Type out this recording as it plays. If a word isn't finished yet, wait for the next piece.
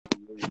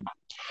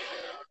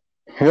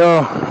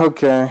Yeah.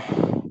 Okay.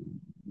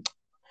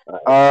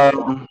 Uh,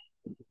 Um.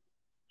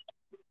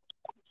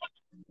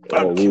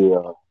 Okay. we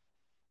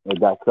it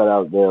got cut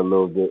out there a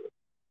little bit,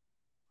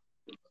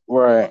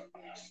 Right.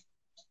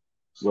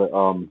 but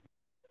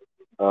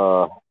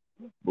uh,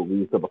 but we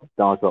used to about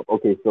Donald Trump.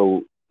 Okay,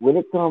 so when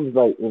it comes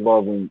like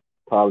involving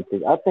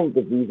politics, I think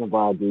the reason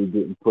why they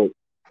didn't put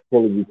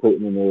Hillary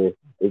Clinton in there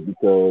is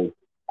because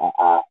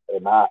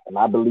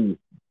I believe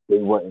they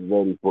weren't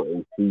ready for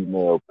a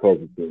female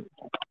president.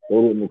 They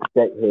didn't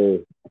expect her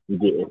to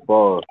get as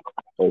far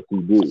as she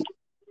did.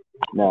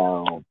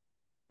 Now,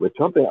 with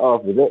Trump in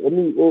office, let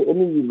me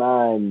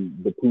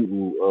remind the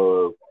people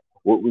of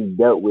what we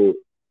dealt with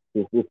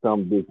since this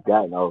some bitch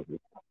got in office.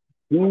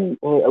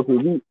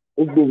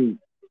 It's been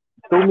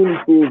so many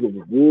fears of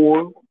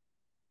war.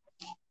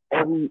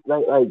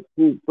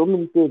 So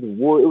many fears of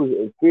war. It was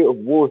a fear of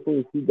war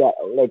since he got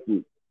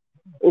elected.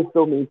 It's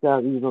so many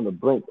times he was on the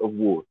brink of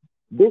war.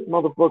 This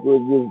motherfucker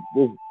is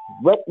just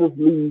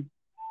recklessly,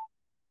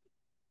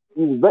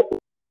 he was recklessly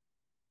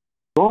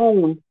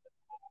wrong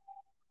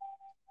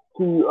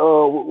to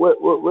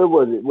where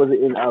was it? Was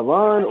it in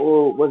Iran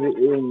or was it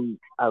in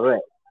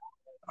Iraq?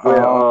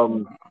 Where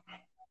Um.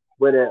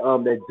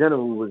 that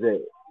general was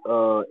at.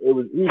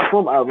 He's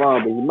from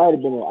Iran, but he might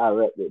have been in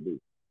Iraq that day.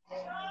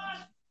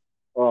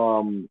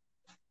 Um,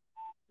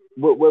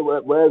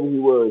 wherever he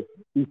was,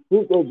 he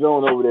sent that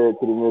drone over there to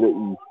the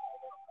Middle East.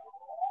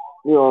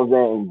 You know what I'm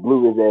saying? And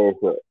blew his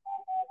ass up.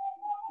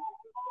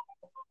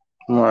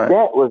 Right.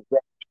 That was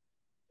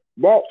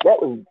that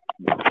was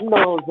you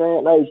know what I'm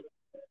saying? Like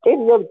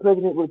any other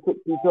president would have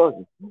took two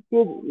charges.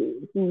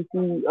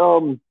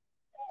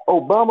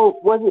 Obama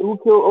was it who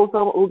killed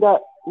Osama?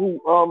 Who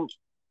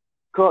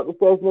caught the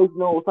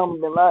assassination on Osama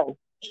bin Laden?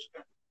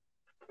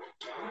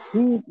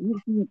 He he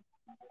he,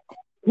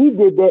 he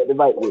did that the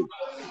right way.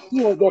 He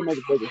had that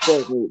motherfucker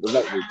assassinated the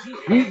right way.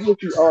 He just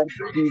the artist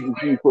procedures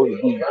he was supposed to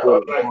do before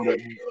that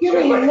happened. He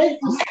did it the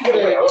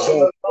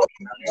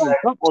bad.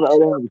 Trump on the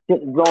other hand was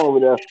sent the drone over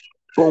there.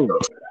 Boom.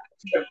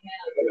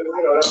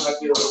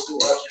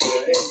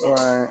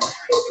 Right.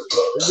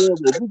 And then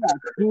well, we got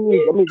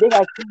kids. I mean, they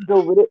got kids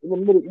over there in the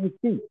Middle East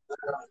too.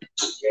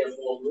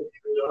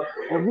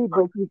 And we,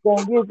 but the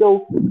thing is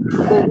though,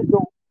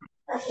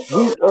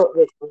 we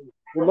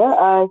in their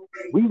eyes,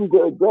 we was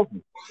the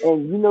aggressors.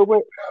 And you know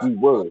what? We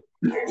was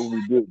when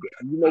we did that.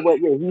 And you know what?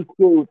 Yeah, he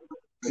killed.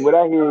 What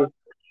I hear,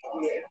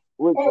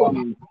 what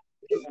was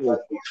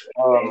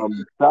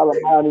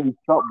Soleimani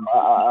something.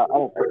 I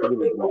forget his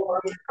name.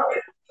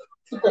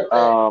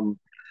 Um,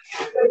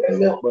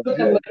 but he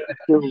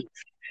killed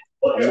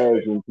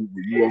American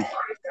people, U.S.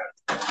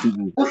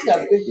 people.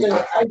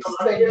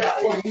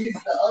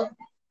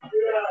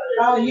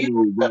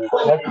 Anyway, but if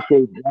that's the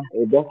case,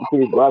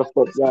 why the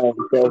fuck y'all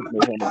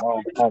assassinated him a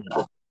long time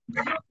ago?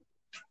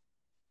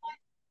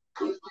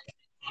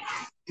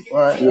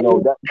 Right. You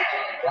know that's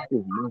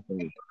just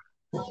nothing.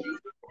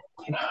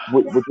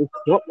 With this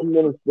Trump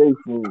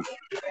administration,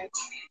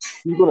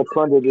 he's gonna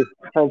plunder this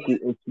country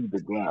into the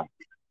ground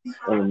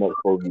in the next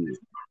 4 years,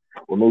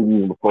 or maybe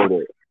even before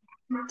that.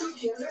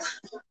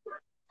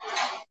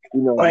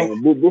 You know, Like.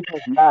 man, this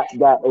has not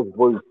got as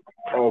worse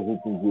as it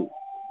can get.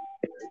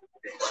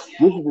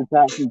 This is the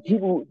time. See,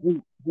 people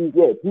need to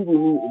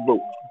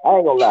vote. I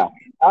ain't gonna lie,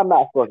 I'm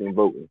not fucking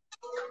voting.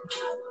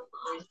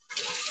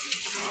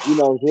 You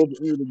know, so at the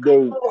end of the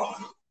day,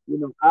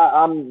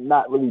 I'm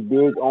not really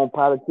big on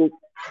politics,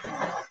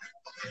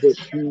 but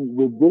see,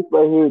 with this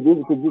right here, this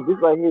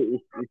right here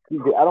is too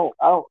good. I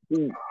don't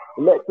see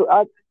the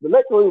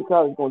electoral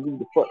college is gonna do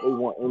the fuck they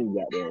want any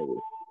goddamn way.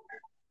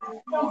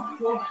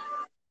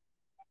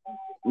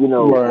 You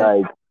know,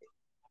 Right. like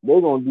they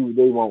gonna do what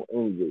they want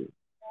anyway.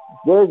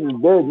 There's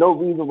no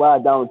reason why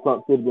Donald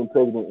Trump should have been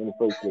president in the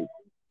first place.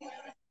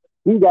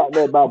 He got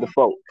there by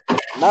default,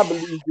 and I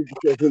believe it's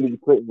because Hillary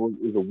Clinton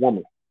is a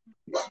woman,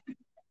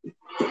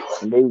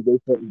 and they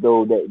felt as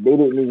though that they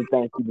didn't even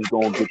think she was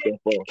gonna get that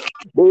far. It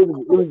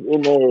was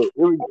in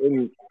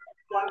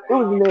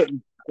there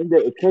in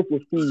their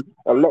attention to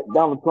elect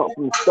Donald Trump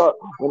from the start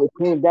when it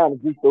came down to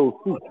just those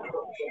two.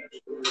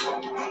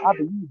 I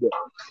believe that.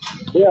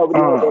 They already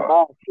had their Uh,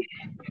 mind.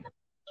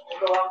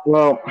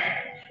 well,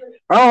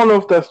 I don't know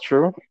if that's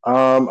true.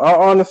 I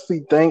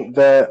honestly think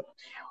that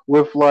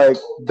with like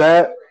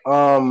that,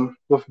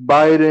 with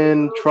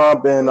Biden,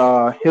 Trump, and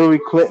Hillary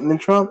Clinton and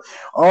Trump,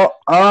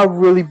 I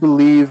really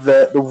believe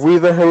that the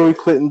reason Hillary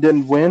Clinton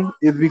didn't win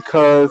is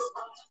because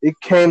it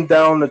came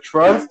down to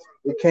trust.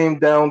 It came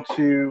down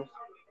to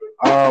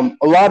a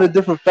lot of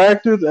different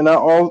factors, and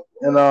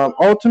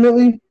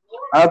ultimately,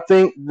 I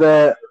think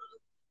that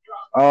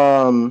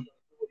um,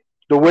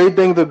 the way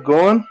things are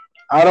going,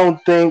 I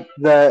don't think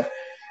that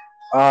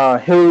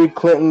Hillary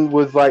Clinton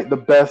was like the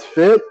best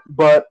fit,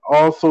 but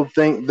also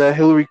think that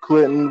Hillary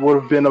Clinton would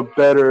have been a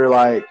better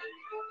like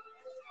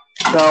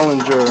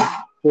challenger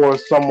for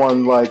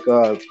someone like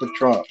for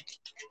Trump.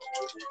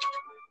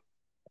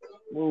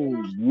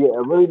 Yeah,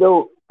 I really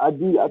don't. I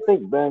do. I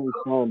think Bernie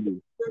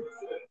Sanders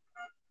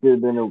should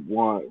have been the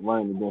one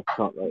running against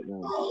Trump right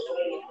now.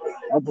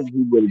 I think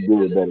he would have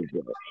did a better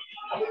job.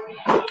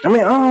 I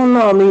mean, I don't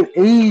know. I mean,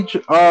 age.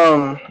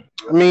 I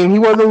mean, he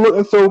wasn't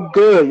looking so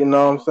good. You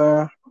know what I'm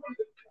saying?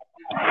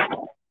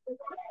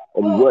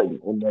 And he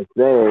wasn't. And that's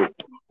sad.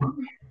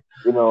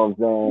 You know what I'm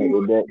saying?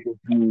 And that if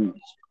you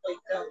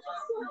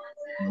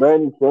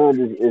Bernie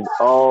Sanders is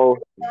all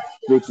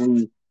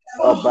strictly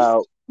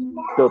about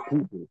the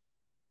people.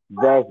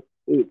 That's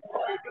it.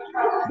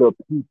 The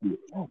people.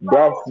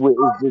 That's what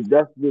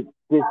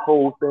this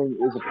whole thing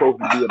is supposed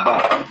to be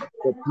about.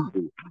 The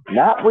people.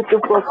 Not what the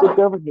fuck the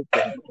government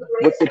thinks.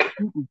 What the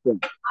people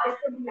think.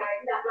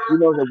 You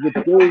know that what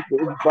they say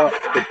is about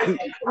the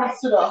people.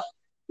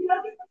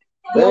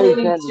 Bernie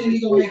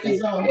Sanders is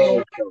so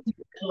ass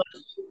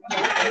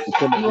to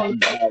come up with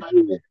these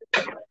ideas.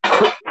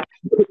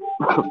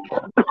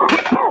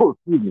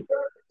 Excuse me.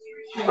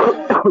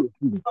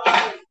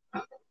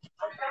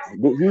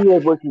 He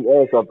has worked his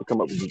ass off to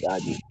come up with these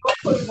ideas.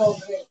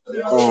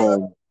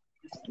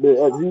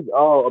 He's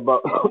all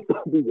about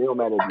these. It don't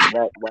matter if he's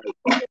black,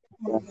 white.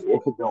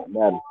 It don't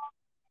matter.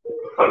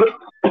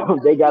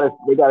 They got a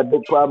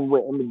big problem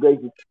with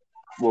immigration.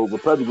 Well,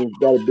 Republicans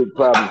got a big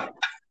problem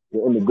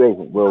with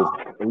immigration. Well,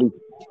 at least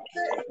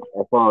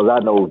as far as I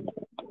know,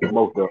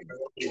 most of them.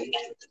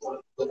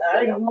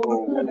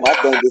 My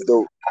thing is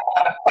though,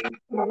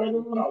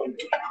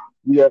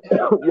 Yeah,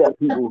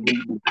 people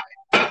who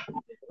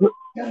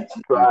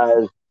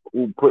tries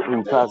who put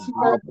in tries to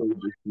manipulate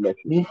this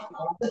election.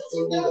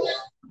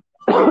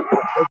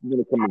 Especially when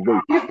it comes to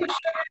race.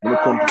 When it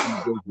comes to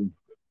immigration.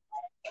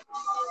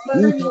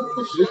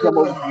 They come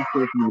over to this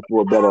country for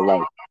a better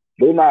life.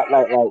 They're not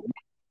like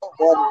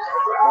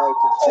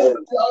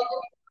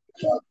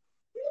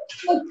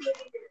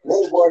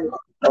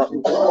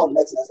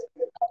Mexican.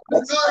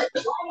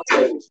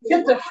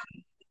 Get the.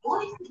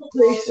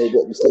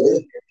 You still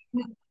there?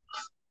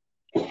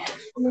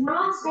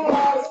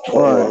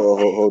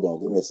 Hold on,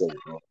 give me a second,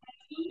 bro.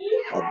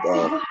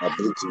 My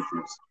Bluetooth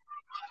is.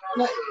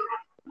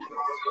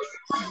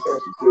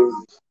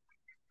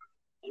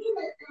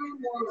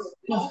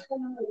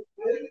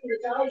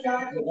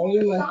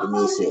 Give me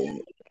a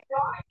second.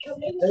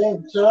 Hey,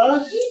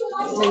 Josh.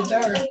 Hey,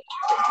 Darren.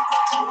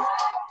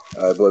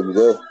 All right, boy, you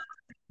there?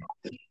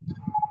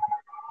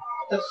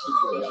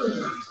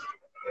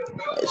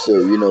 So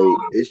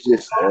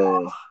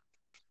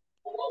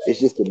it's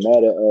just a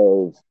matter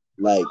of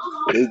like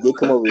they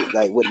come up with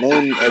like what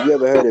name? Have you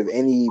ever heard of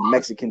any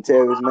Mexican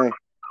terrorists, man?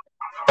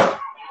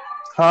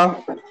 Huh?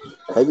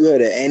 Have you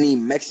heard of any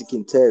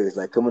Mexican terrorists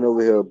like coming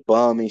over here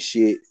bombing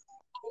shit?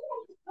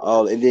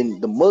 And then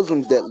the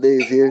Muslims that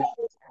live here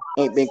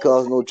ain't been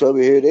causing no trouble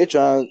here. They're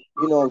trying,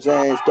 you know what I'm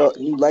saying, start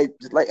new life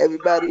just like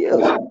everybody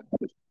else.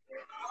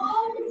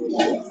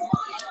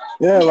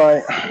 Yeah,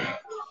 like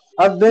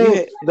I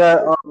think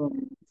that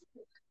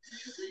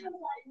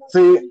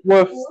see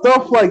with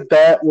stuff like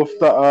that, with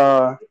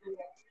the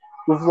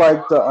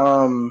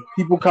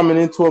people coming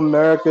into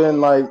America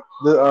and like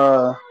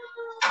the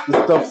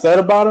stuff said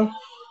about them,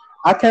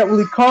 I can't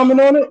really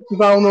comment on it because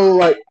I don't know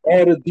like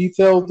all the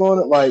details on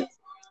it. Like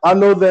I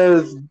know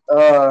there's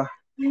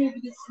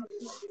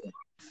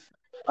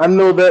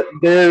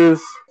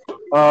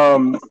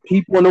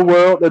people in the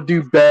world that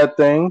do bad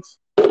things,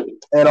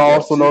 and I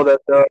also know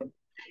that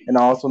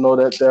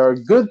there are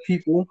good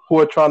people who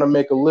are trying to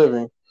make a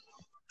living.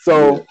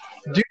 So,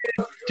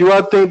 do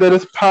I think that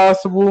it's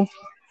possible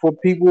for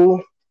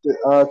people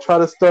to try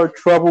to start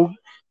trouble,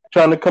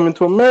 trying to come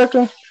into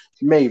America?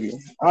 Maybe.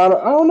 I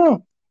don't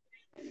know.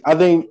 I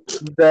think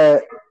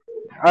that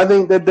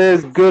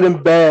there's good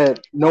and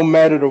bad, no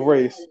matter the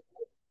race.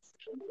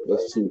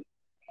 That's true.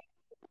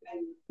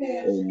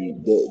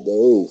 And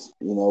there is,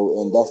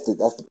 and that's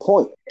the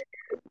point.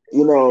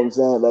 You know what I'm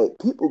saying? Like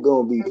people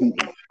gonna be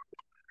people.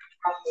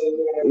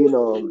 You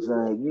know what I'm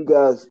saying? You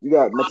got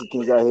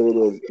Mexicans out here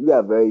you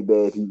got very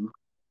bad people.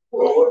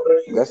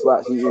 That's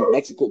why in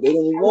Mexico they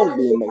don't even want to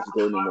be in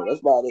Mexico anymore.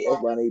 That's why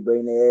they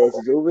bring their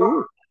asses over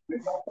here.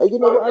 Like, you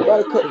know what? I got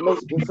a couple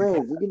Mexican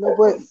friends. You know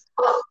what?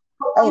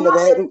 I ain't never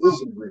had no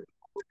issue with it.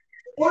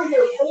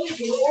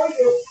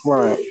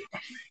 Right.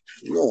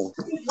 Yeah.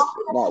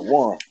 Not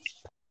one.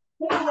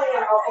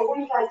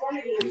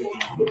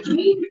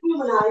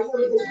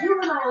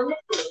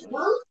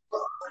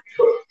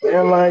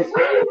 And like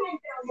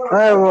I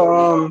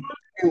have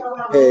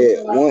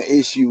had one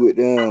issue with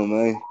them,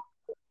 man.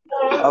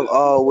 I've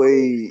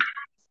always,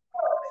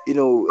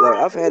 like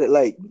I've had it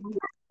like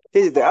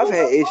here's the thing, I've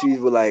had issues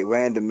with like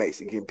random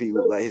Mexican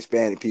people, like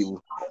Hispanic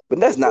people, but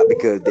that's not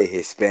because they're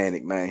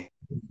Hispanic, man.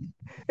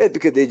 It's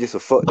because they're just a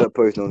fucked up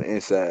person on the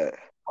inside.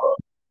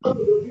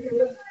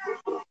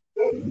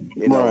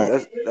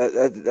 right.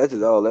 That's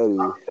just all that is.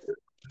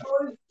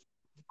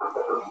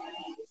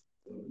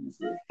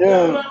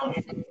 Yeah.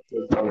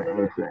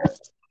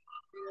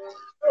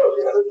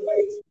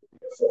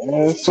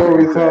 And so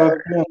we thought,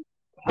 yeah.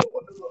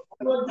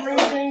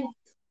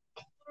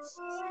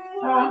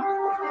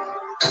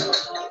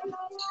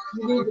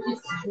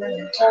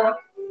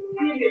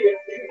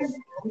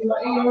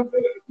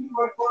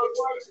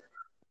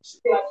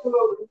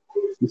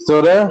 You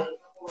still there?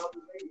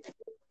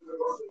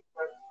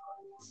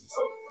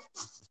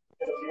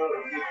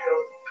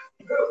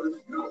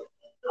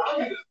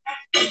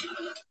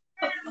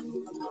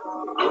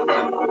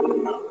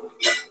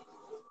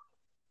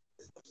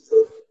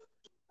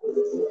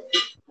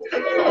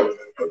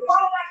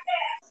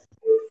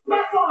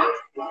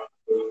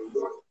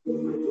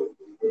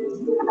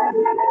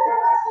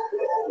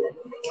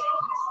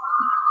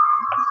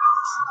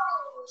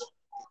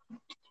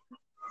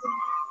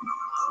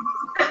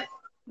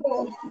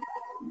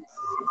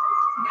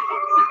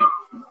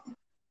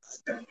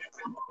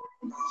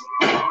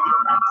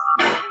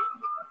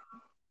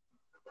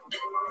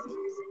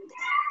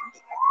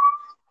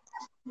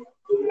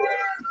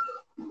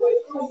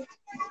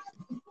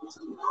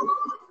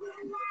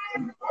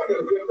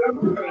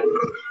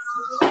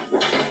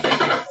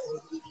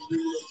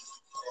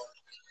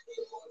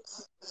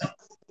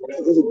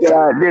 It's a good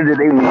idea that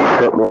they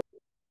messed up, man.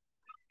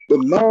 The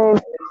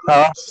man,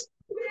 Huh?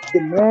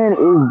 the man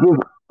is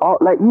just all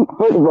like.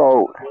 First of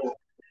all,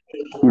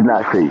 he's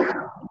not safe.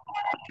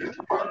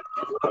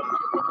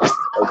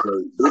 Okay,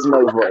 this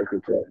motherfucker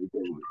can trap the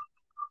thing.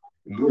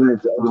 Getting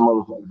into other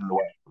motherfuckers in the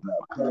way. Now,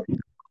 however,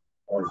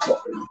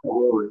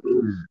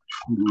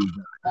 he's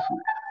not shit.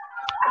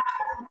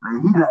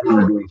 Like, he's not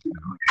even doing shit.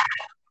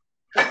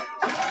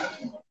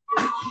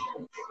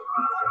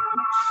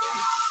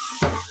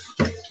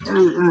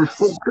 And it's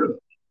fucked up.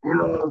 You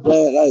know what I'm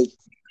saying? Like,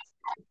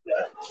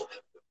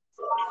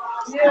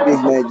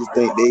 this man just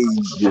think they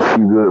just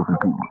too good for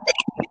people.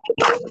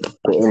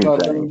 For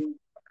anything.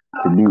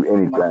 To do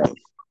anything.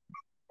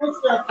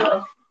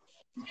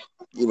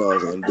 You know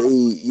what I'm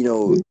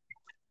saying?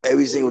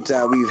 Every single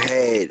time we've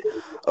had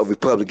a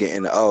Republican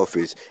in the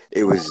office,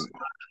 it was,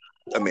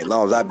 as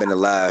long as I've been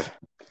alive,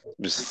 it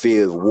was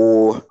fear of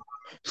war,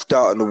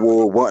 starting the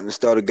war, wanting to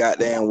start a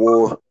goddamn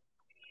war.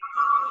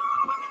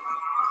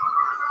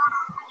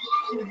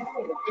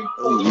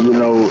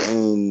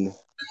 And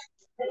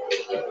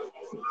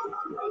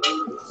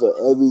for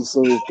every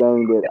single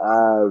thing that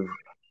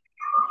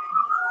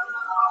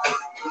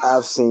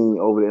I've seen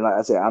over there, like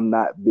I said, I'm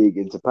not big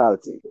into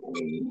politics.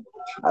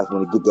 I just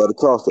want to get that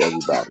across to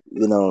everybody.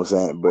 You know what I'm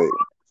saying? But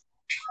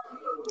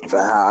for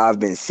how I've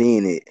been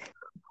seeing it,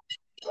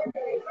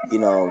 you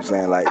know what I'm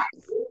saying? Like,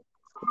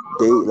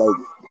 here's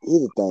the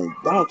thing.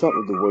 Donald Trump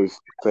was the worst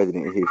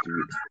president in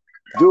history.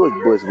 George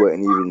Bush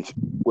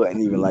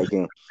wasn't even like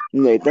him.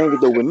 The thing is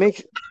though, what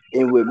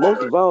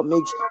most of all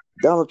makes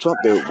Donald Trump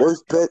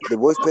the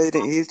worst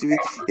president in history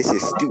is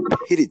his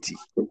stupidity.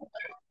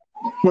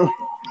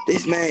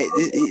 This man,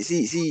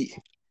 see,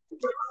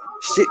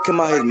 shit come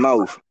out his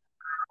mouth,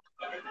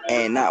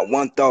 and not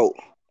one thought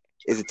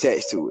is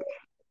attached to it.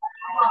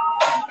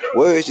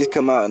 Words just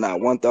come out and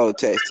not one thought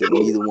attached to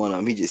neither one of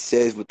them. He just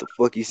says what the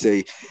fuck he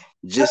say,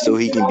 just so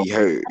he can be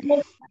heard.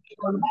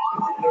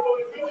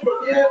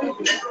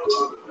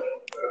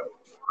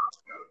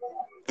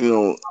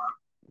 The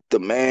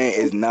man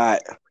is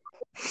not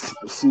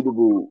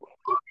suitable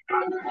to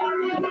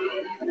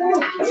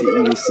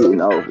even sit in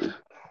office.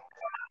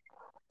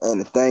 And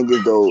the thing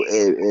is though,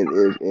 if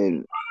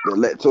the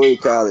Electoral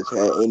College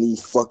had any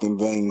fucking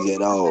brains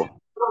at all,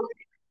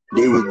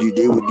 they would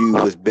do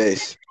what's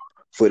best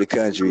for the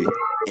country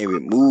and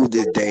remove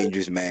this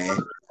dangerous man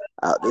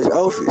out this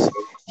office.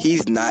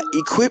 He's not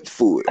equipped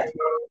for it.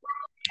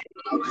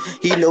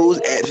 He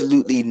knows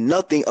absolutely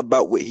nothing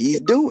about what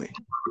he's doing.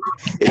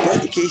 If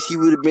that's the case, he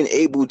would have been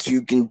able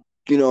to, try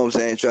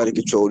to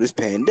control this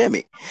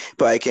pandemic.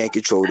 But he can't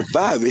control the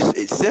virus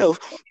itself,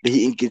 but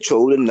he can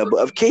control the number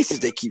of cases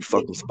that keep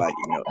fucking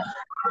spiking up.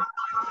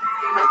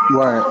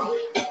 Right.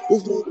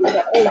 This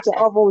man,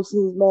 I've only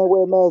seen this man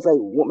wear masks like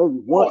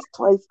maybe once,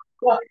 twice.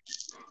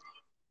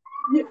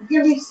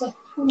 Give me some.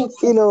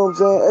 You know what I'm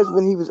saying? That's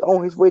when he was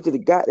on his way to the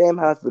goddamn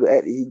hospital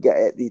after he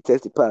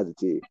tested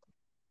positive.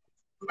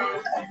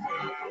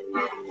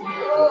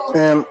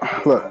 And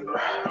look,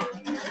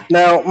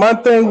 now my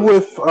thing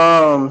with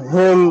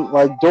him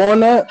like doing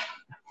that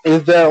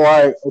is that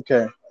like,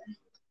 okay,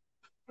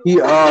 he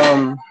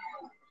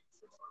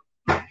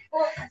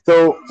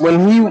so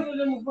when he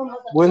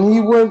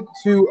went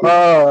to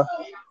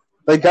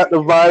they got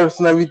the virus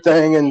and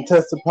everything and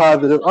tested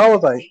positive, I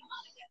was like,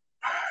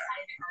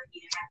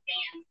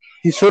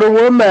 he should have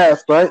worn a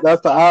mask, right?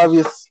 That's the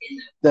obvious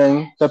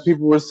thing that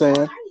people were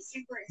saying.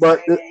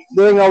 But the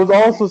thing I was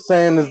also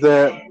saying is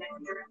that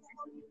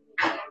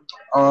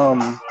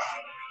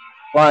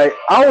like,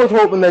 I was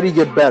hoping that he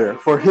get better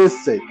for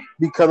his sake,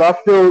 because I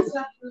feel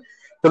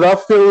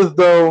as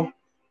though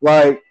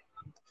like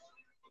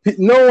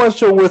no one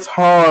should wish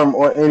harm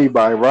on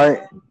anybody,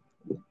 right?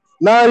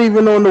 Not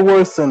even on the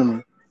worst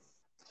enemy.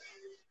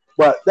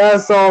 But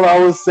that's all I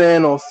was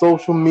saying on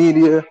social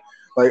media.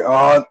 Like,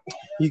 oh,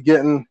 he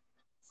getting,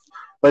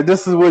 like,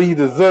 this is what he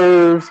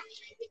deserves.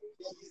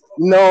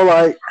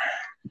 Like,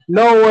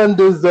 no one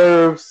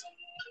deserves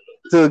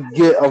to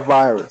get a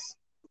virus.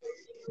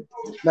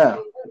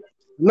 Now,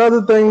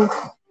 another thing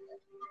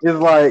is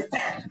like,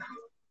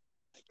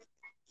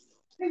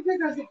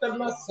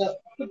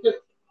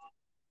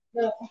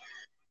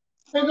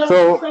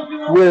 so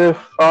with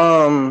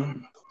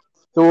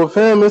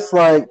him, it's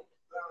like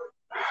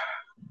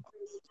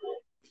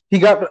he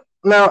got.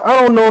 Now,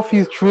 I don't know if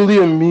he's truly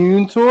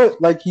immune to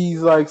it, like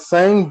he's like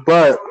saying,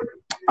 but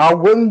I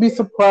wouldn't be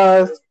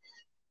surprised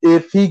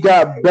if he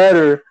got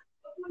better,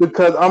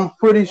 because I'm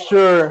pretty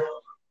sure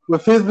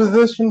with his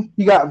position,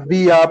 he got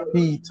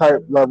VIP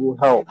type level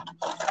help.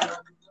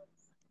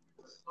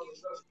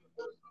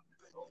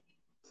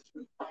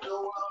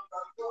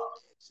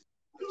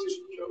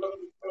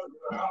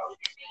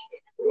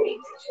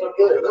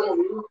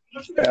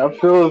 I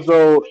feel as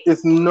though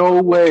it's no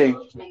way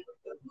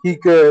he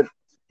could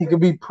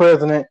be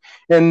president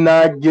and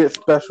not get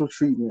special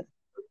treatment.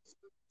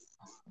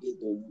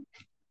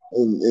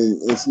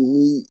 And see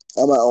me,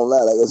 I'm not gonna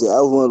lie. Like I said, I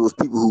was one of those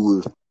people who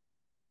was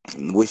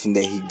wishing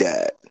that he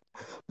died.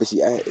 But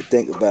see, I had to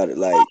think about it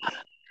like,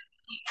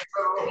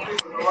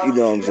 you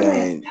know what I'm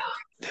saying?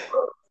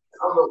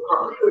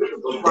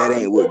 That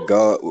ain't what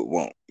God would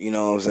want. You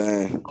know what I'm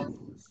saying?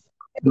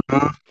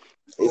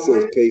 It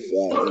says pay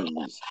for our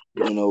enemies.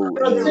 You know,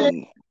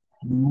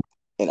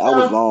 and I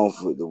was wrong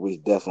for the wish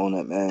death on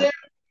that man.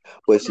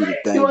 But see, the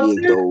thing is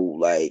though,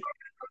 like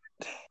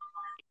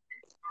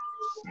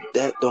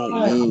that don't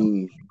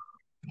mean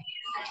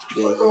that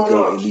he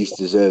don't at least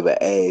deserve an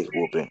ass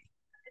whooping.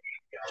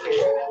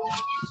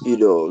 You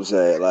know what I'm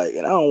saying? Like,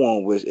 and I don't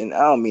want to wish, and I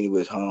don't mean to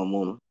wish harm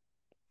on him.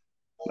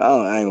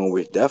 I ain't gonna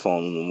wish death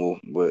on him no more.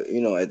 But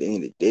you know, at the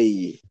end of the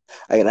day,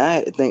 like, and I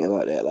had to think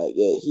about that. Like,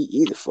 yeah,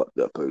 he's a fucked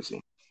up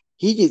person.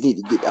 He just need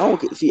to get. I don't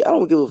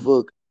give a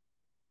fuck.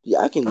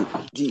 Yeah,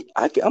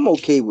 I'm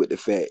okay with the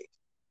fact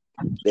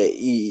that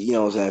he, you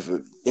know what I'm saying,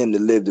 for him to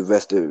live the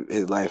rest of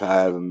his life,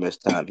 however much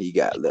time he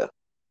got left.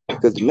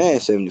 Because the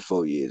man's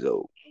 74 years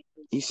old.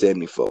 He's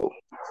 74.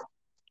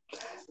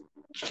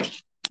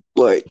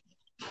 But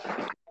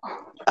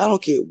I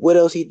don't care what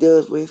else he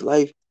does with his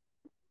life.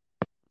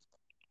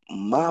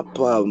 My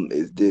problem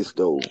is this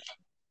though.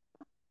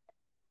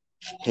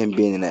 Him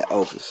being in that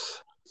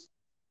office.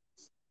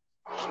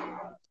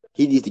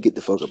 He needs to get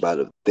the fuck up out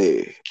of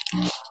there.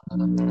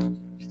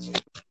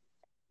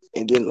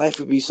 And then life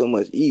would be so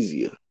much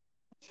easier.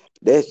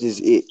 That's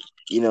just it.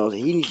 You know,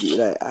 he needs to,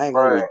 like, I ain't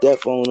gonna wish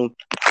death on him.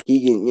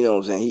 He can, you know what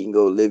I'm saying, he can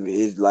go live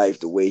his life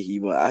the way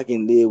he wants. I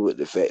can live with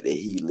the fact that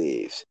he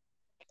lives,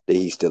 that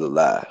he's still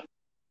alive.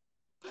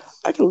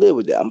 I can live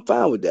with that. I'm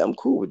fine with that. I'm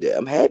cool with that.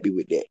 I'm happy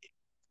with that.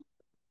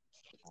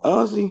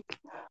 Honestly,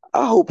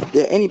 I hope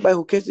that anybody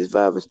who catches this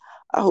virus,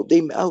 I hope they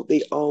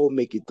all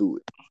make it through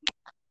it.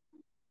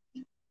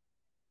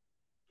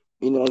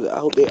 You know, I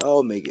hope they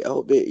all make it. I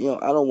hope they, you know,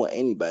 I don't want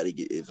anybody to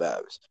get this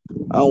virus.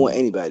 I don't want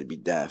anybody to be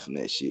dying from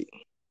that shit.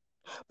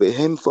 But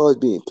him, as far as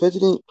being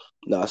president,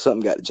 nah,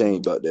 something got to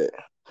change about that.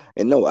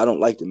 And no, I don't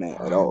like the man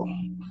at all.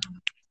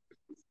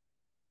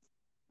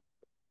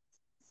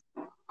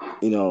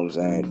 You know what I'm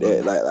saying?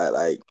 That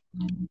like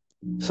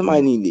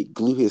somebody need to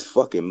glue his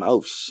fucking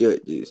mouth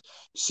shut. Just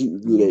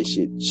glue that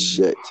shit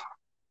shut.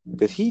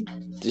 Cause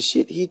the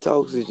shit he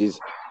talks is just,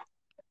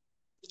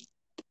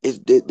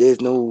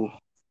 there's no,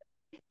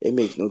 it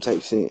makes no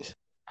type sense.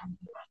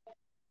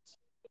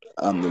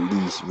 I'm the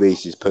least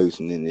racist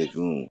person in this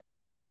room.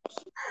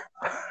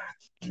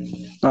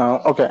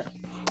 Okay.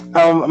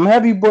 I'm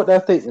happy you brought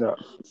that statement up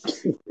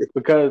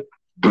because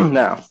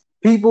now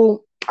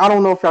people, I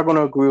don't know if y'all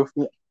gonna agree with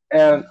me,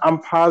 and I'm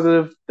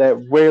positive that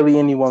rarely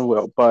anyone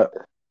will, but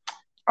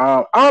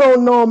I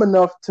don't know him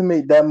enough to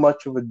make that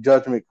much of a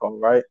judgment call,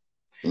 right?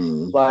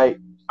 Mm-hmm. Like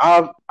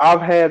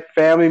I've had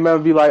family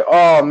members be like,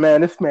 "Oh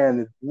man, this man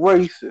is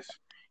racist.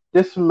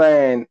 This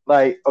man,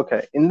 like,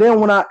 okay." And then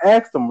when I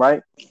asked him,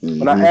 right,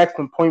 when I asked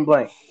him point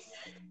blank,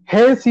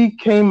 has he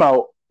came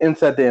out and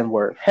said the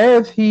N-word?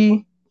 Has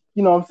he,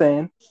 you know what I'm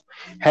saying?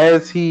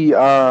 Has he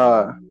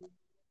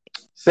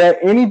said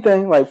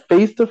anything like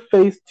face to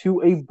face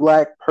to a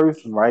black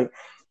person, right,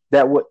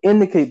 that would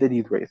indicate that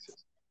he's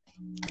racist?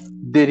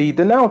 Did he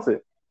denounce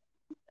it?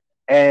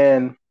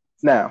 And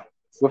now,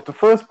 with the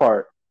first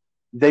part,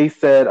 they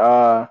said,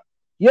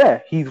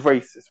 yeah, he's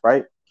racist,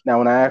 right? Now,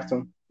 when I asked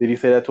him, did he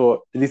say that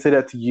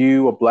to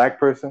you, a black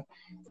person?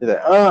 He said,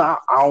 I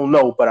don't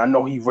know, but I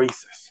know he's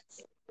racist.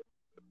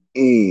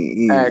 So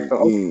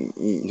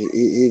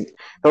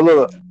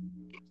look,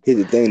 here's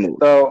the thing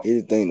though.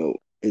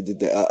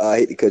 I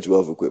hate to cut you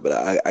off real quick, but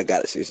I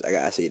gotta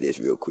say this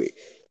real quick.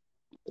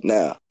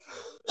 Now,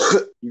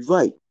 you're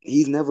right.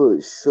 He's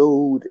never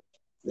showed.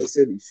 They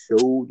said he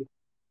showed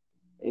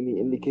any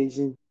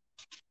indication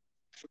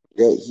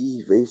that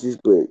he's racist,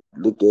 but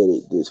look at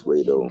it this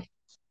way though.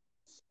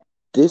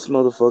 This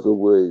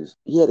motherfucker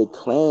he had a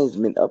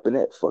Klansman up in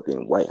that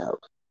fucking White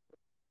House.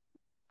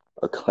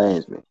 A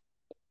Klansman.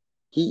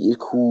 He is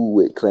cool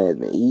with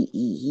Klansmen.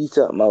 He's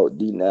talking about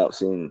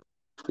denouncing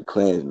the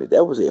Klansmen.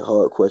 That was a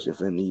hard question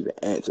for him to even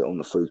answer on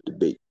the first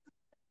debate.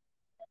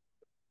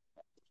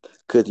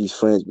 Because he's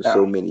friends with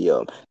so many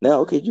of them. Now,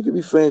 okay, you can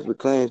be friends with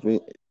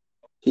Klansmen.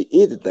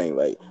 Here's the thing,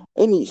 right?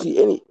 Any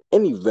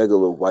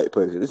regular white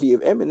person, let's see,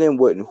 if Eminem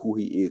wasn't who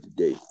he is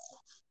today,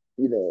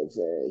 you know what I'm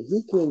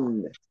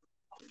saying?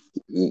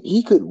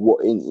 He could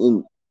walk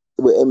in,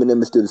 but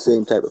Eminem is still the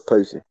same type of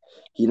person.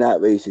 He's not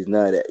racist,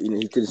 none of that. You know,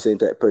 he's still the same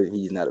type of person.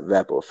 He's not a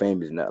rapper or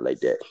famous, not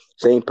like that.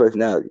 Same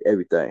personality,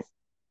 everything.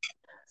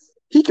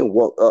 He can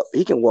walk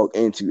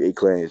into a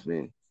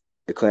Klansman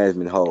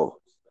hall.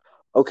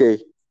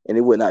 Okay, and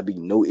it would not be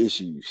no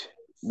issues.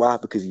 Why?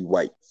 Because he's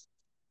white.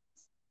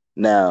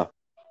 Now,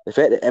 the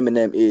fact that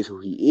Eminem is who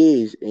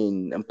he is,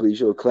 and I'm pretty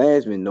sure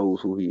Klansman knows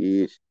who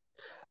he is,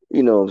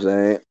 you know what I'm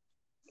saying?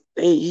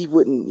 He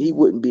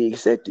wouldn't be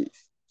accepted.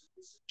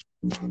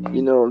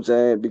 You know what I'm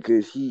saying?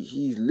 Because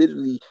he's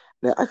literally,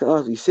 now I can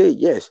honestly say,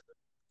 yes,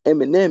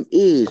 Eminem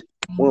is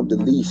one of the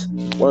least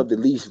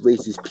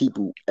racist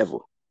people ever.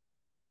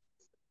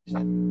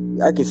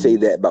 I can say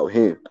that about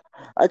him.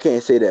 I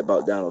can't say that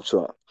about Donald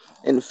Trump.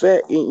 And the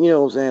fact, you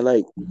know what I'm saying,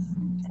 like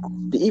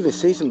to even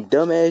say some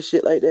dumbass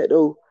shit like that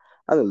though,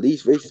 I'm the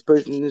least racist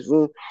person in this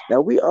room.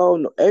 Now we all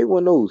know,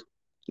 everyone knows.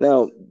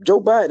 Now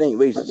Joe Biden ain't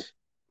racist.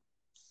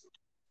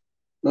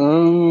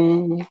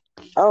 Mm,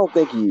 I don't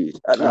think he is.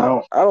 I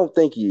don't. I don't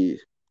think he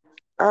is.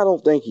 I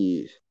don't think he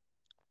is.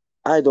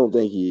 I don't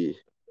think he is.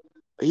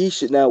 He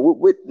should now.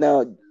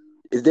 Now?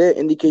 Is there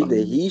indication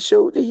that he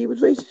showed that he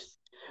was racist?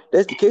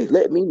 That's the case.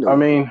 Let me I know.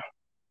 mean,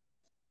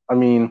 I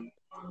mean,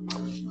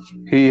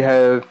 he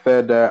has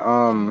said that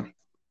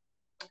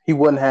he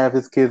wouldn't have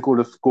his kids go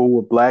to school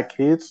with black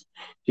kids.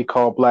 He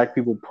called black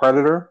people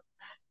predator.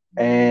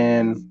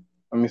 And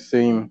let me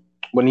see,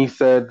 when he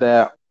said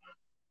that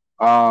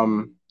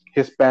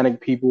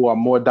Hispanic people are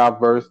more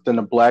diverse than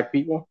the black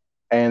people,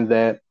 and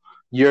that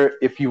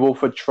if you vote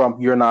for Trump,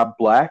 you're not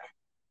black.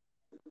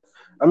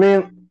 I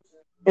mean,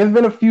 there's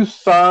been a few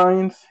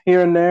signs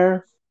here and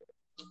there,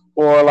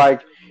 or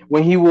like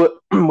when he would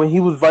when he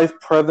was vice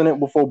president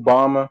with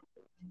Obama,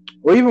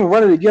 or even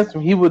running against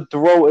him, he would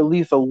throw at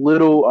least a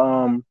little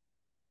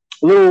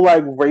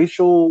like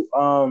racial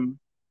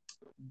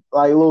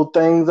like little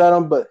things at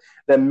him, but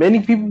that many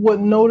people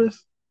wouldn't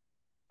notice.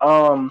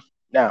 Um,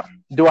 Now,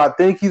 do I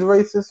think he's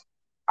racist?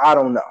 I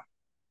don't know.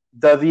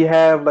 Does he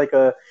have like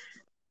a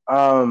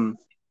um?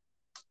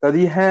 Does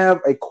he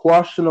have a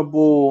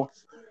questionable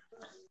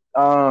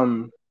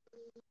um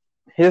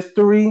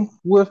history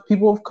with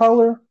people of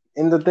color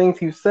in the things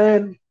he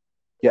said?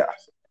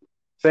 Yes.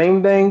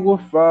 Same thing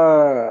with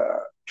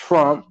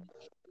Trump.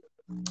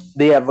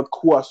 They have a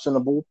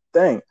questionable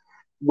thing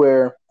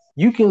where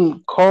you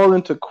can call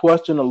into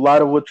question a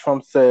lot of what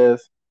Trump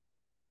says.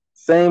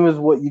 Same as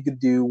what you could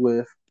do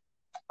with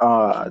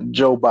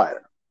Joe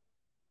Biden.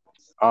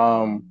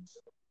 Um,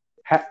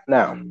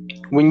 Now,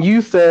 when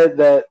you said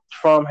that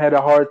Trump had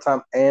a hard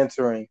time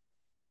answering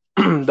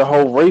the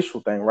whole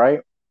racial thing,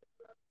 right?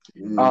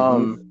 Mm-hmm.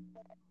 Um,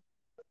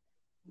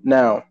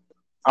 Now,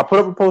 I put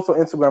up a post on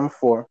Instagram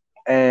before,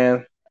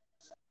 and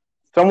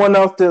someone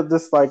else did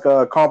this like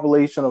a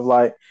compilation of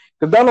like,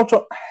 because Donald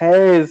Trump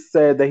has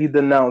said that he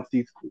denounced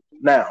these groups.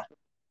 Now,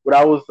 what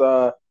I was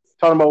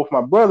talking about with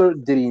my brother,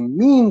 did he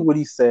mean what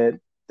he said?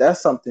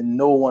 That's something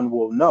no one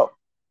will know.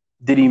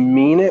 Did he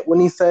mean it when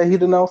he said he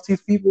denounced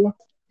these people?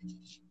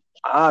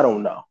 I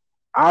don't know.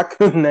 I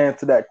couldn't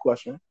answer that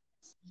question.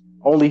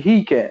 Only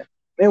he can.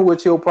 In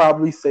which he'll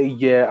probably say,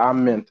 "Yeah, I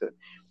meant it."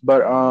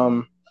 But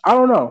I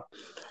don't know.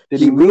 Did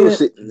he He mean will it?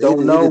 say. Don't Here's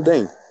the know.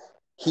 thing.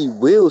 He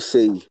will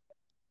say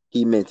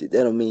he meant it.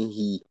 That don't mean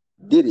he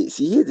did it.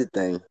 See, here's the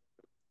thing.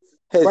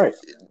 Has Right.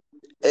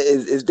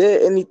 is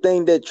there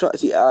anything that Trump?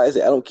 See, I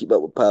don't keep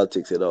up with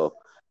politics at all.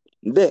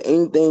 Is there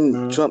anything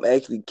Mm. Trump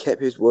actually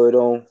kept his word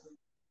on?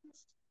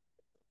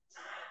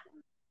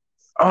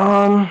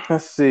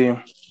 Let's see.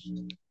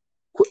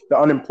 The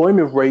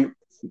unemployment rate.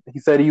 He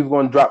said he was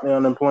going to drop the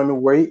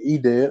unemployment rate. He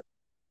did.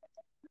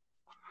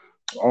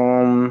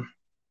 Um,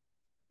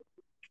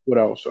 what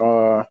else?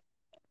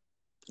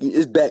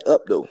 It's back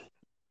up though.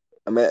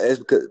 I mean, it's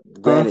because Huh?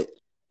 granted,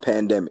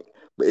 pandemic,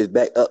 but it's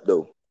back up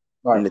though.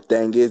 Right. And the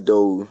thing is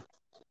though,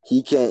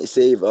 he can't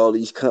save all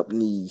these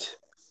companies,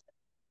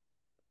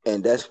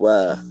 and that's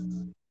why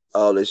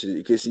all this shit.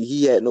 Because see,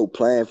 he had no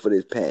plan for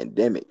this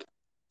pandemic.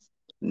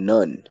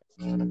 None.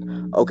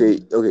 Okay.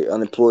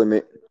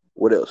 Unemployment.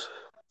 What else?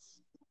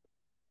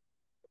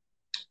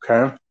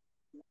 Okay.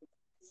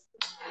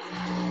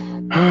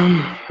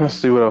 Let's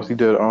see what else he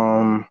did.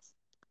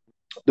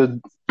 The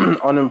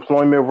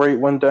unemployment rate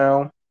went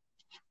down.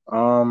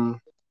 Um,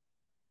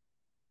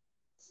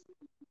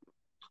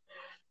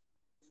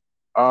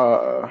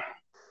 uh,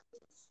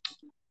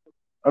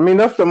 I mean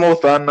that's the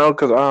most I know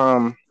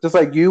because just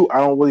like you, I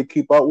don't really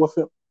keep up with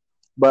it,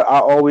 but I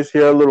always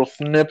hear little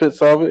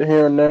snippets of it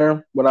here and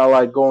there when I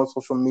like go on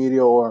social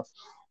media or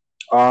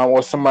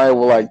somebody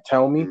will like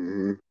tell me.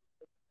 Mm-hmm.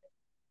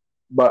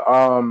 But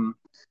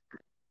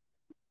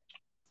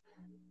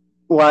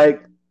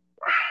like,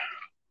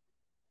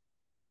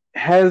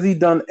 has he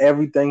done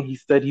everything he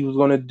said he was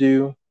going to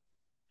do?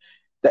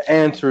 The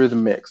answer is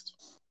mixed.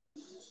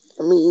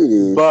 I mean, it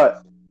is.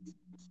 But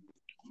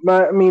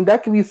I mean,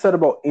 that can be said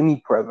about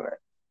any president.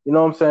 You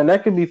know what I'm saying?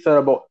 That could be said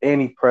about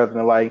any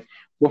president. Like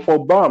with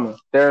Obama,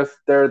 there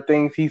are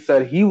things he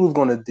said he was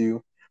going to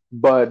do,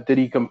 but did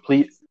he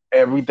complete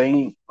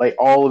everything? Like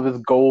all of his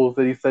goals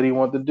that he said he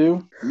wanted to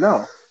do?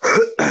 No.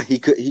 He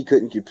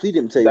couldn't complete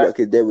it. Tell you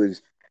That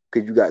what,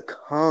 because you got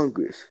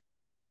Congress.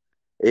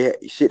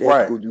 Shit has to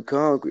right. go through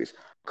Congress.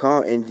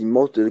 And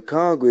most of the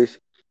Congress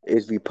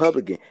is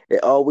Republican.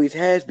 It always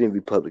has been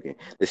Republican.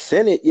 The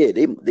Senate, yeah,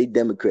 they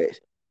Democrats.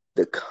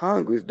 The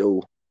Congress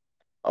though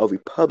are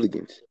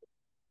Republicans.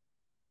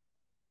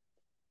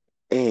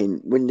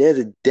 And when there's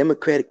a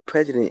Democratic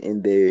president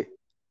in there,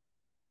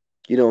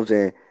 you know what I'm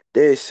saying?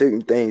 There's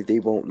certain things they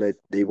won't let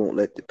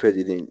the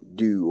president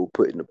do or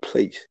put into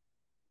place.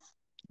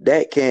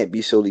 That can't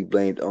be solely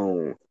blamed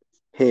on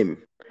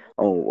him,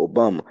 on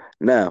Obama.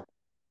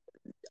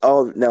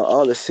 All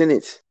the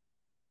senates.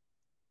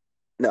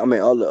 Now I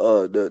mean all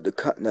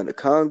the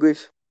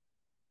Congress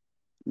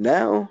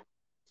now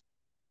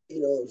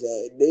You know what I'm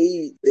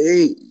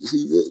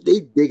saying? They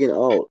digging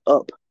all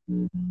up,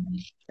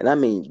 and I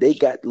mean they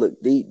got look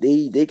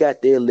they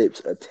got their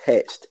lips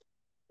attached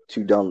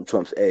to Donald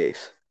Trump's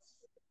ass.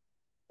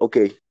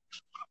 Okay,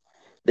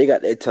 they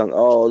got their tongue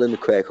all in the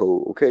crack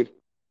hole. Okay,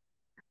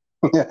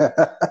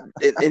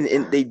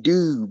 and they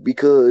do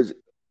because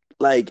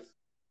like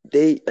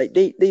they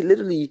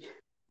literally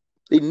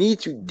they need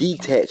to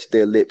detach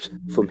their lips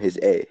from his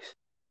ass,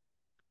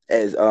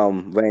 as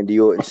Randy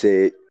Orton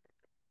said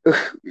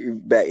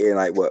back in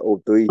like what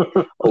 03,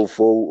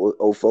 04,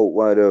 04,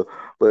 one of the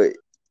but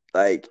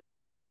like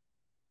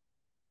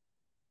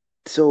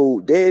so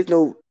there's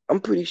no I'm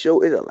pretty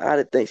sure it's a lot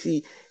of things.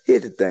 See,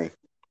 here's the thing.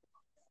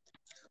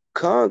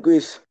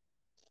 Congress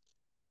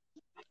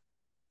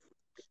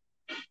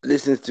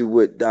listens to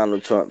what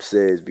Donald Trump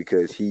says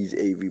because he's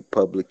a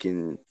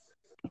Republican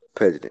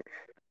president.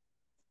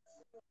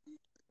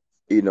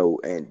 You know,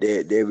 and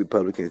they're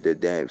Republicans their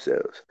damn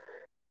selves.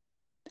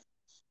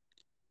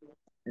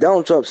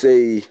 Donald Trump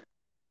say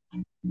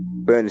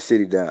burn the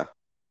city down.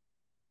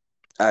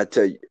 I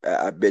tell you,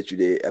 I bet you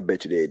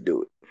they'd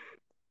do it.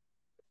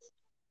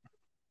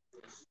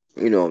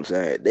 You know what I'm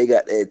saying? They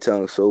got their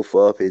tongue so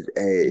far up his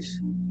ass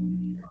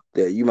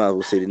that you might as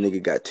well say the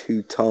nigga got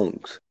two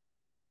tongues.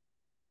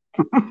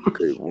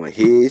 Cause one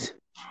his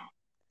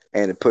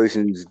and the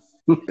person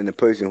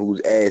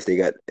whose ass they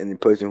got and the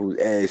person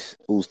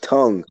whose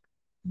tongue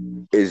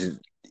is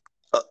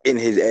in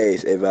his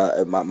ass. If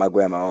my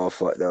grandma all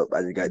fucked up,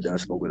 I just got done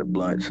smoking a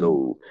blunt,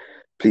 so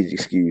please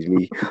excuse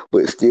me.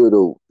 But still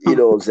though, you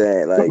know what I'm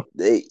saying? Like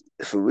they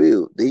for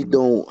real, they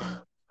don't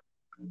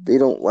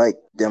like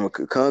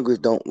Democrat. Congress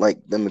don't like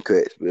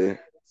Democrats, man.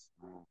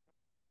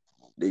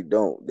 They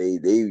don't. They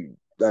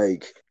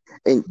like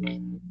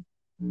and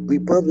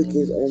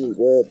Republicans only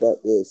worry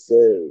about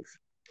themselves.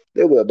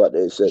 They worry about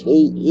themselves.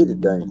 Here's the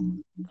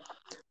thing.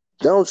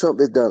 Donald Trump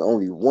has done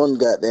only one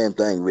goddamn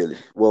thing, really.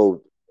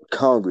 Well,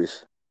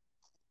 Congress.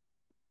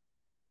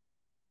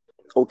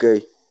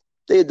 Okay,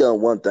 they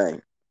done one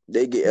thing.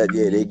 They gave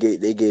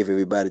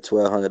everybody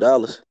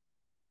 $1,200.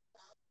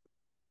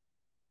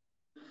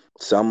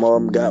 Some of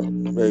them got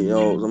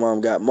some of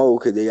them got more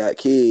because they got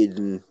kids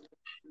and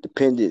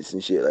dependents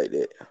and shit like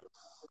that.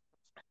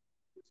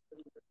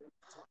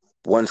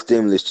 One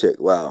stimulus check.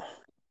 Wow.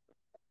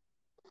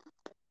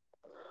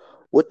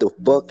 What the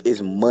fuck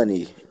is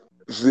money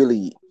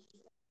really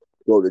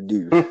going to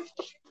do?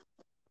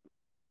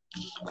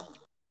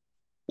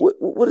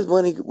 What is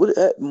money?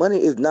 Money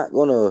is not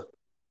gonna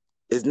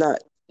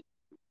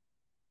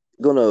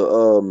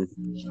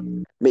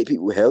make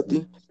people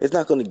healthy. It's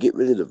not gonna get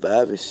rid of the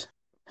virus.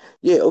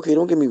 Yeah, okay,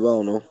 don't get me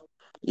wrong though.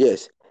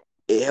 Yes,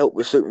 it helped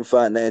with certain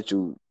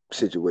financial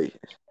situations.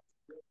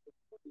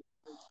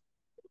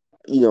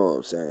 You know what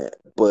I'm saying?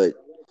 But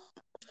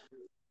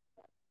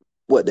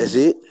what? That's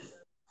it.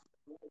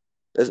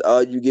 That's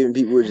all you giving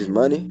people is just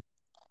money.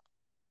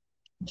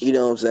 You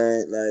know what I'm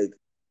saying? Like,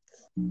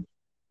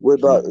 what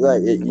about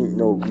like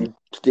you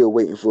still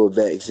waiting for a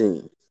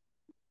vaccine?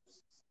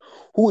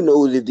 Who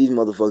knows if these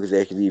motherfuckers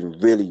actually even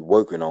really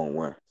working on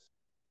one?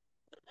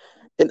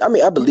 And I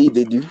mean, I believe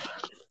they do,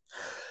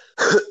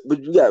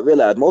 but you gotta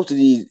realize most of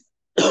these,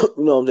 you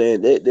know what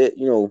I'm saying? That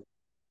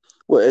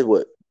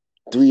what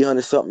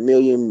 300 something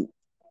million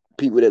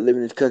people that live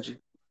in this country,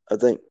 I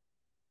think.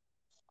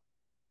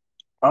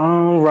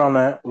 Around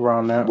that.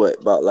 What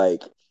about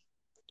like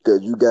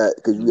because you got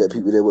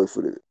people that work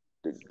for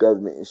the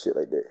government and shit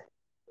like that.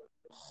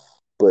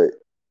 But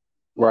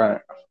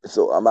Right.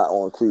 so I'm not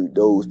gonna include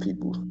those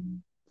people.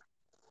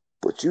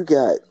 But you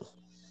got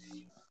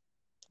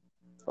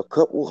a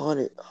couple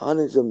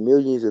hundreds of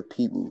millions of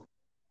people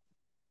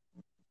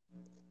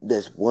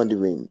that's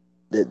wondering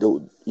that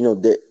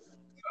that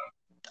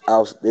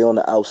they're on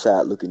the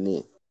outside looking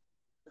in.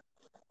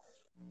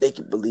 They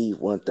can believe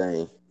one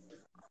thing,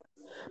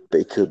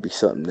 but it could be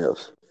something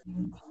else.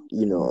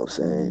 You know what I'm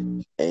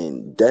saying?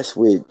 And that's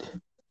what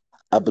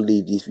I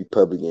believe these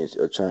Republicans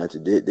are trying to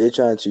do. They're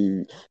trying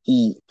to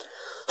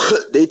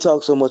they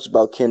talk so much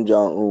about Kim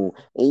Jong Un,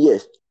 and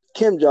yes,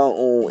 Kim Jong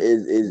Un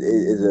is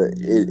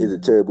a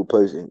terrible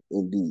person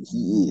indeed.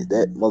 He is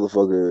that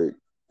motherfucker.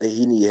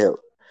 He need help,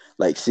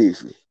 like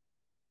seriously.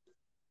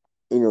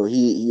 You know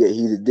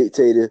he's a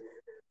dictator.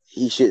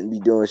 He shouldn't be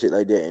doing shit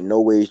like that in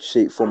no way,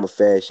 shape, form, or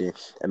fashion.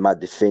 Am I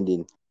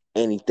defending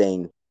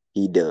anything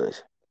he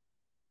does?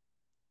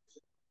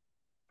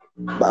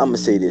 But I'm gonna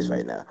say this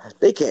right now: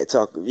 they can't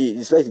talk,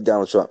 especially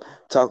Donald Trump,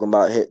 talking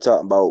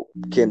about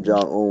Kim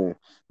Jong Un.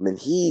 I mean,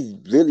 he's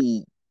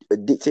really a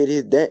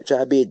dictator. Try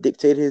to be a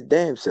dictator his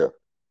damn self.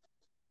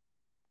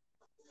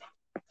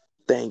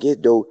 Thing is,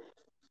 though,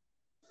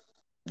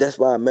 that's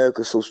why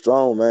America's so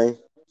strong, man.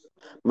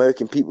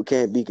 American people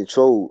can't be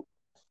controlled.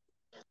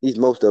 At least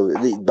most of it,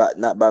 at least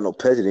not by no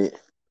president.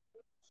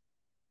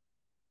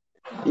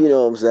 You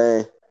know what I'm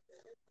saying?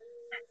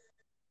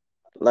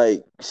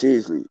 Like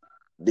seriously,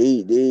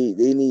 they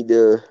need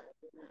the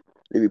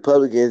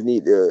Republicans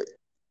need to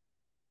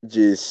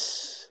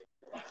just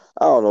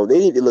I don't know. They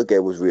need to look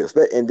at what's real,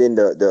 and then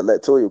the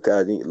electoral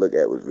college need to look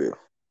at what's real.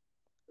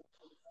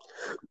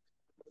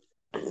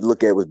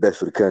 look at what's best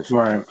for the country.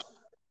 Right.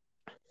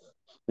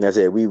 And I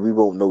said we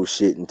won't know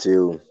shit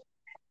until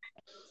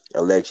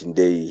election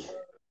day,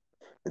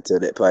 until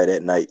probably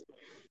that night.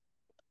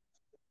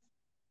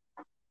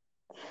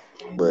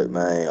 But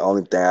man,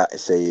 only thing I can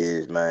say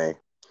is, man,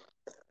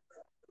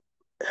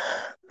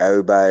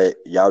 everybody,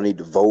 y'all need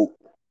to vote.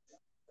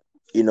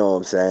 You know what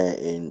I'm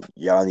saying? And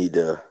y'all need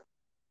to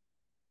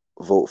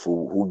vote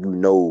for who you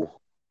know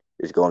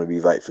is going to be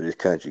right for this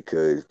country.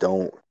 Cause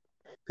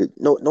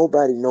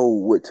nobody know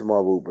what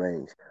tomorrow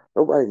brings.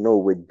 Nobody know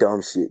what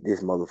dumb shit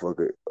this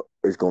motherfucker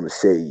is going to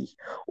say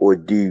or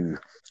do.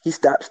 He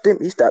stopped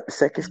the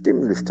second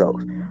stimulus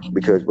talks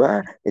because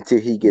why? Until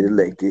he get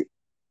elected,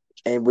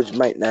 and which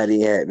might not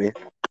even happen.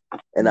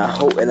 And I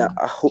hope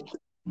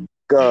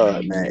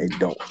God, man, it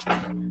don't.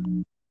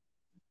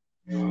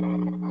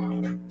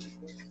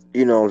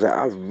 You know what I'm saying?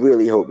 I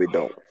really hope it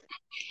don't.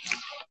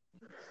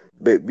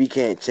 But we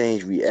can't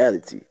change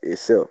reality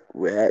itself.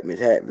 What happens,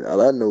 happens.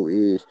 All I know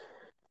is,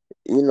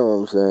 you know what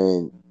I'm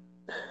saying?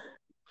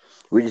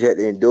 We just had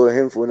to endure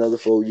him for another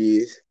 4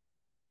 years.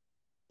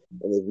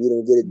 And if we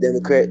don't get a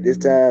Democrat this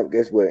time,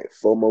 guess what?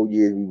 4 more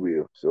years we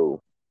will. So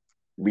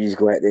we just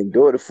gonna have to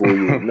endure the 4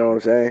 years. You know what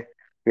I'm saying?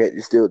 We have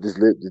to still just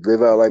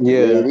live our life the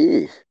way Yeah. it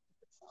is.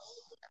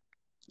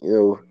 You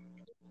know.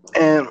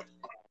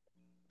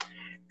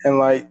 And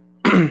like,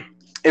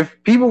 if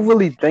people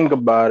really think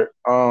about it,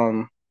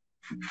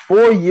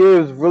 4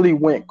 years really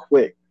went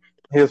quick.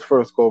 His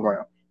first go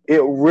round,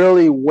 it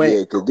really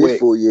went Because this quick.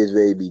 4 years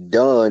ready to be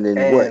done, and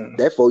what And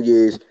that 4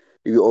 years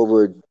be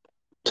over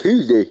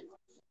Tuesday.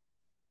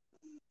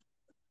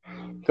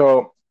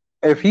 so,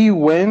 if he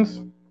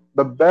wins,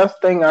 the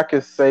best thing I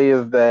could say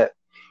is that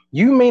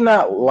you may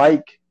not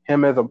like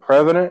him as a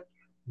president,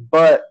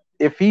 but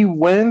if he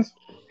wins,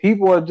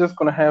 people are just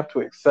gonna have to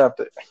accept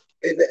it.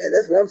 And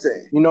that's what I'm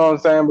saying. You know what I'm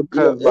saying?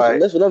 Because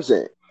That's what I'm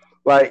saying.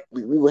 like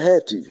we will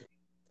have to.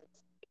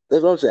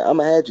 That's what I'm saying. I'm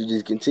gonna have to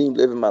just continue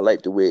living my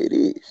life the way it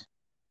is.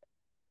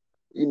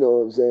 You know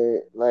what I'm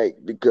saying? Like,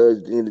 because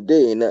at the end of the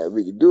day, ain't nothing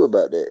we can do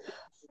about that.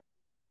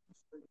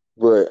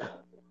 But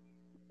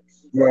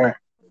right.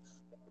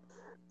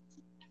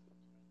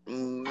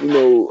 you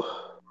know,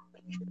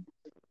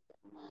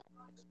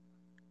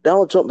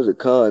 Donald Trump is a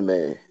con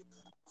man.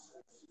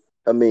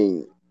 I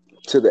mean,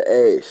 to the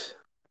ass.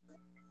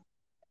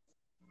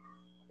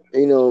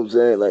 You know what I'm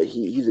saying? Like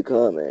he's a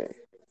con man.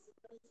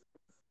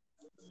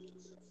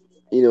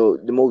 You know,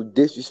 the most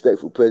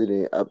disrespectful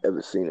president I've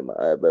ever seen in my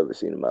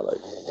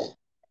life.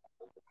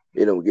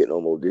 It don't get no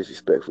more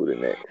disrespectful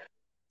than that.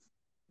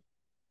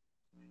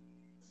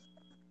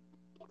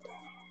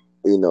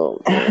 You know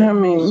what I'm saying? I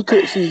mean, He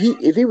could see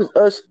if he was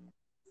us,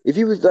 if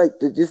he was like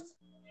just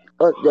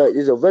like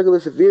just a regular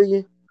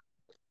civilian,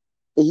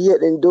 and he had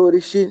to endure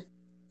this shit.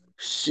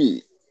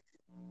 Shit,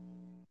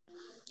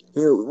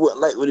 you know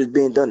what is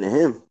being done to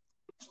him.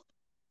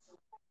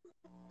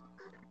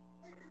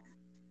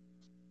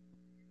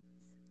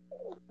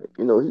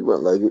 You know he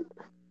wasn't like it.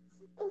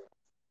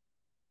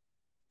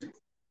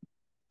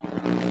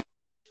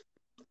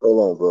 Hold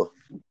on, bro.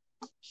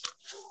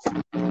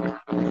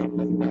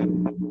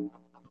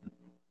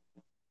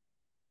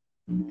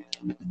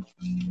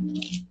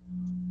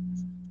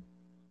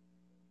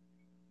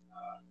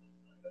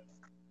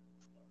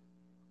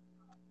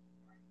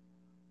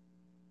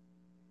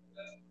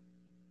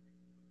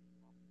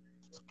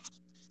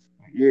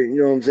 Yeah, you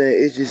know what I'm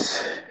saying? It's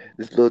just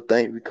this little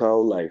thing we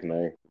call life,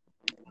 man.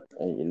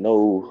 And you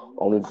know,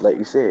 only like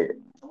you said,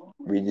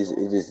 we just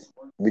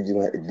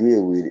gonna have to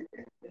deal with it.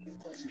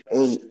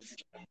 And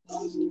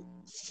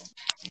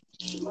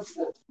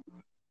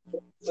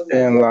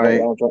and like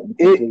like I'm trying to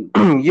it,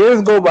 say,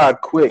 years go by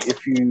quick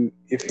if you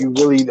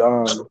really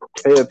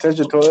pay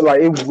attention to it.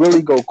 Like it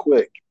really go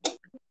quick.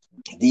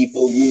 these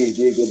 4 years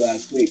did go by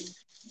quick,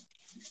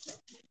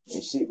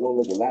 and shit gonna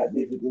look a lot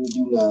different than it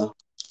do now.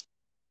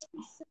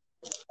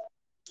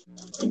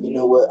 And you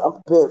know what?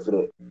 I'm prepared for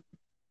that.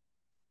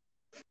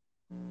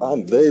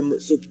 I'm very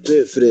much so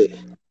prepared for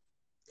that.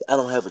 I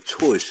don't have a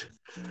choice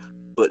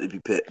but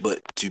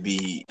to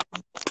be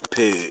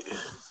prepared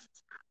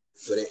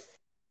for that.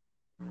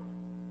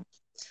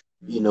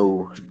 You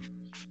know,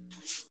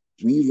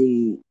 we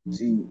even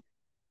see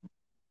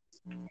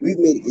we've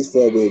made it this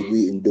far where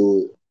we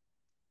endured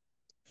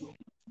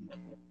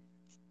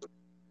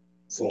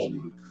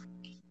from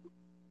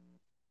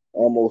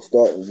almost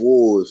starting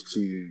wars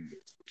to, you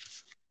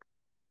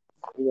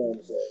know what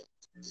I'm saying?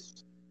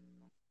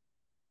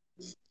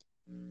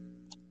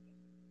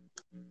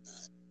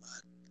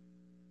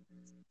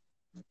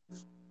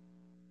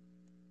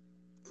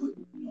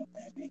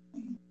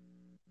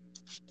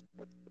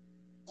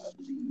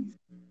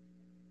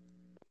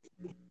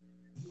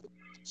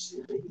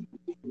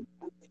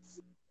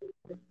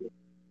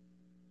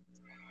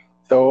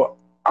 So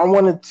I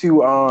wanted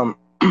to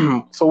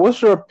so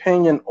what's your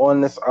opinion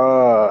on this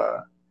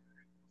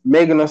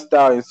Megan Thee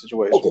Stallion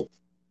situation? Okay,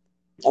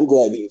 I'm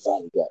glad we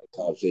finally got the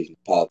conversation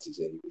of politics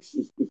anyway.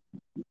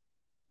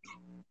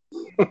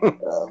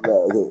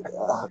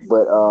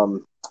 But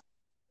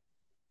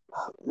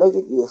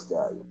Megan Thee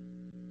Stallion.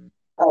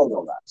 I ain't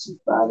gonna lie, she's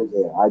fine as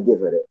hell. I give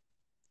her that.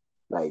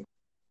 Like,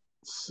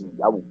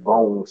 I was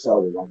bone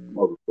solid like a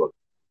motherfucker.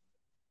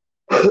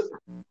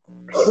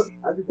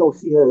 I just don't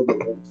see her as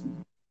an MC.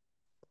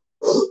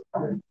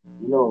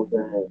 You know what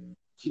I'm saying?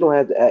 She don't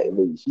have the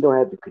accolades. She don't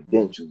have the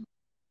credentials.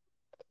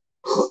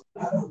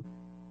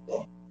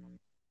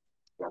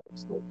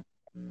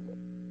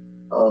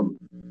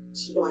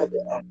 She don't have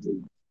the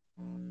accolades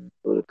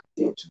or the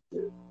credentials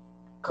to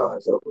call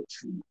herself a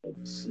true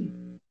MC.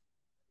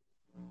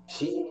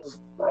 She's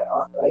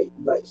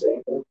like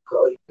saying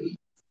Cardi B.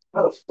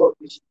 How the fuck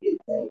did she get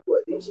named?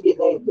 What did she get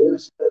named?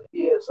 Lyrics of the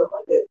year or something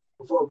like that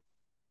before?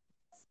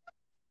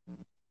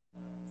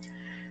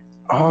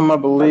 I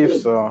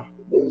believe so.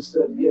 Lyrics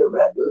of the year,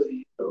 rap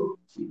ability,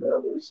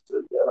 female lyrics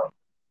of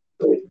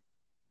the year.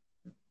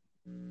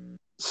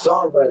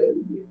 Songwriter of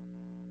the year.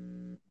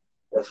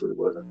 That's what it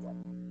was.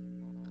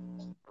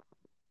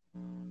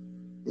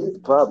 Here's the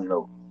problem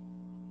though.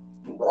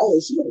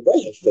 She don't buy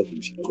her stuff.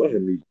 She don't buy her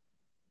music.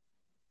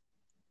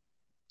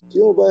 She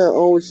don't buy her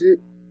own shit.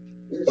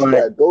 She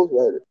got a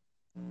ghostwriter.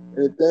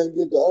 And the thing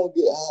is, I don't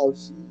get how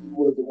she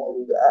was the one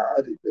who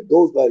got the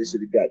ghostwriter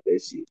should have got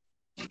that shit.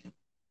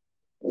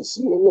 And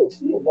she another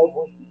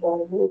one she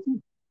found her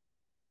too.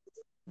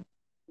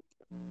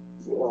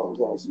 You know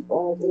what I'm saying? She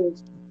found her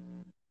too.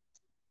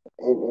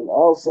 And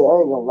also, I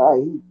ain't gonna lie,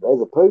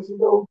 as a person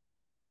though,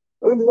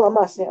 I'm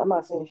not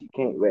saying she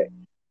can't rap.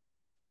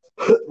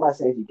 I'm not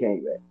saying she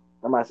can't rap.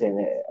 I'm not saying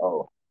that at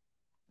all.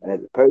 And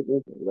as a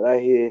person, what I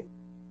hear,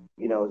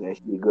 you know, that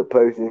she's a good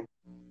person.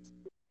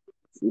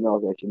 You know,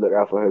 that she look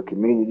out for her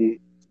community.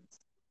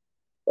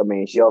 I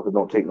mean, she also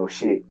don't take no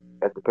shit.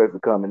 That's the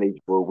perfect combination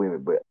for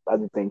women. But I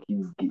just think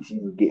she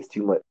gets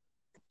too much.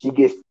 She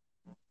gets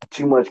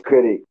too much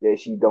credit that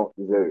she don't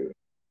deserve.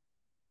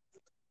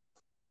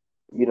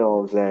 You know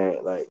what I'm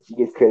saying? Like, she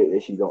gets credit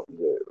that she don't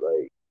deserve.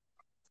 Like,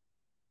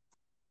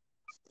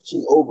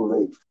 she's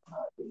overrated.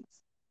 I think.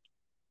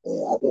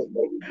 And I think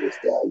maybe this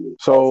Stallion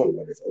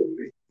also is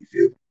overrated. You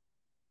feel me?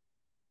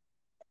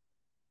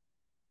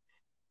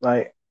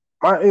 Like,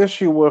 my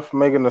issue with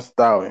Megan Thee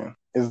Stallion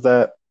is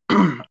that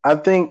I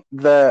think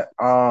that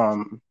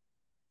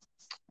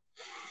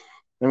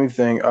let me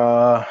think.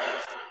 I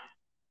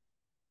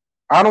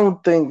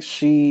don't think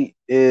she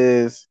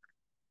is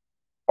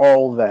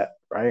all that,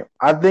 right?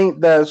 I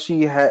think that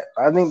she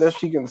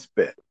can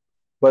spit.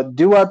 But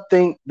do I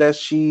think that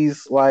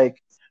she's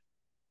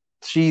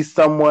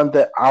someone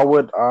that I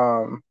would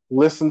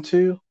listen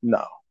to?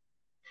 No.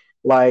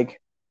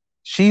 Like,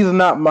 she's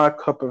not my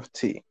cup of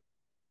tea.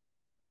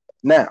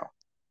 Now,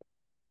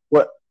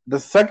 what the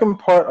second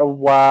part of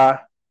why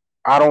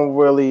I don't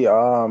really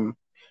I'm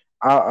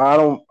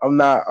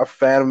not a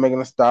fan of Megan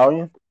Thee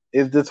Stallion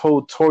is this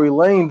whole Tory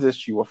Lanez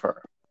issue with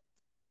her.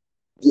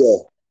 Yeah.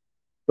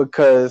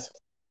 Because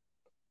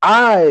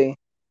I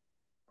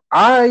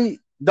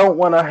don't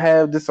want to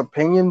have this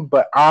opinion,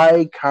 but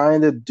I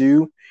kind of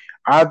do.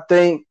 I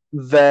think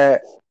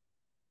that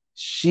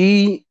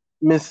she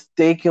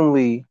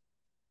mistakenly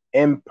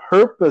and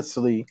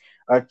purposely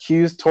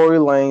accused Tory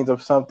Lanez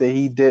of something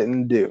he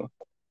didn't do.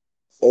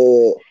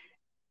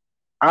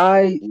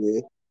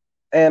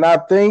 And I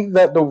think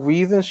that the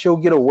reason she'll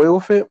get away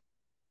with it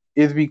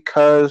is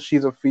because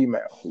she's a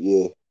female.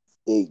 Yeah,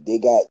 they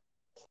got,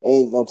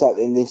 and on top,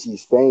 and then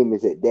she's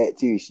famous at that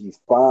too. She's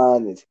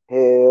fine as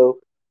hell.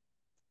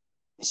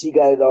 She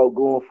got it all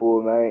going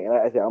for her, man. And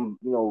like I said, I'm,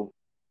 what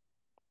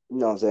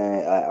I'm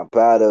saying, I'm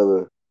proud of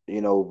her,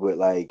 But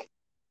like,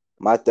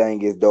 my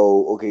thing is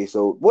though, okay,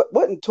 so what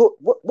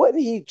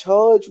did he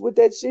charge with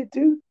that shit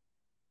too?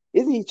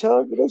 Isn't he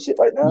charged with that shit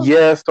right now?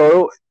 Yeah,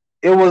 so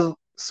it was.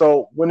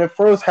 So when it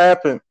first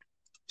happened,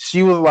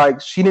 she was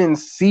like, she didn't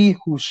see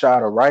who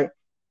shot her, right?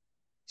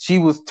 She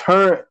was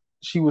turned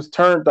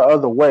the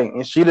other way,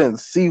 and she didn't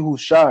see who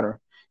shot her.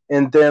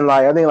 And then,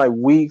 like, I think like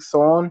weeks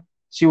on,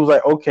 she was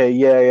like, okay,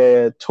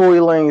 yeah. Tory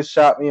Lanez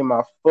shot me in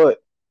my foot.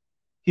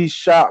 He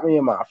shot me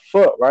in my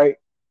foot, right?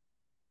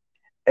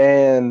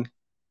 And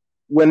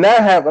when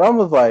that happened, I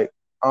was like,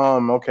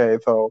 okay,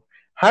 so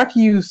how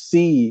can you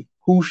see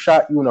who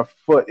shot you in the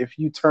foot if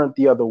you turned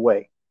the other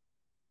way?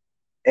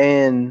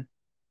 And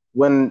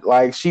when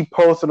like she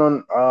posted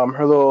on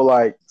her little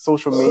like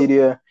social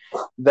media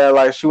that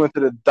like she went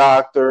to the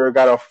doctor,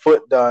 got her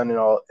foot done,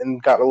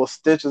 and got little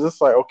stitches. It's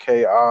like,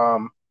 okay,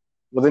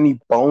 was any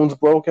bones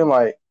broken?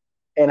 Like,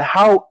 and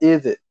how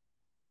is it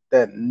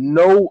that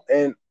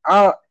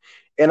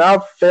I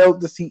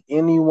failed to see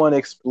anyone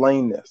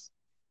explain this.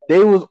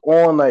 They was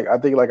on like I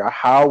think like a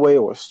highway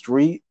or a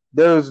street.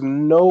 There's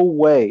no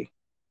way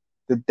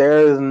that there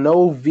is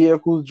no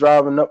vehicles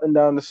driving up and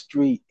down the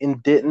street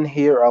and didn't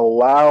hear a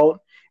loud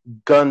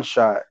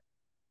gunshot.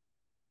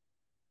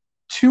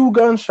 2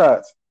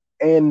 gunshots,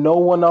 and no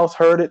one else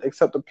heard it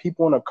except the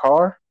people in the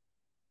car.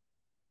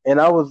 And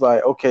I was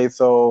like, okay,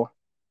 so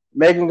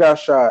Megan got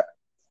shot.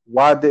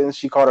 Why didn't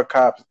she call the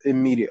cops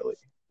immediately?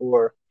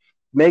 Or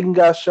Megan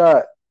got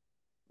shot.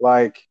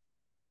 Like,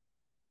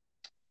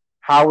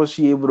 how was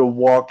she able to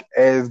walk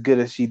as good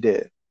as she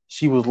did?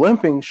 She was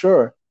limping,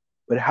 sure,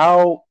 but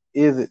how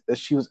is it that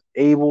she was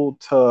able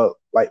to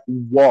like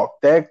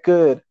walk that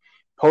good,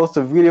 post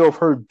a video of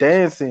her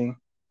dancing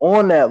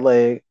on that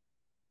leg?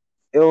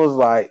 It was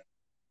like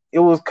it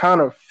was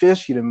kind of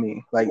fishy to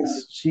me. Like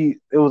it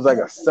was like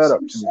a setup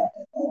to me.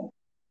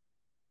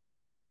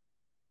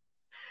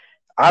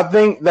 I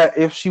think that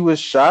if she was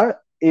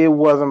shot, it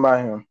wasn't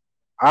by him.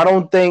 I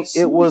don't think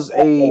it was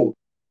a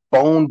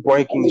bone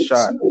breaking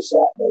shot. She was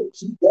shot though.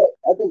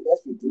 I think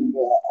that's what drew me.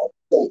 I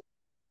think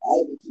I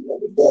even keep up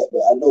with that,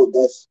 but I know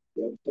that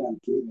was kind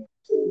of drew me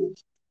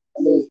because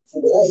I mean,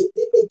 from what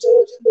did they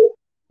charge him though?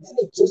 Didn't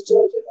they just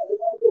charge him? I don't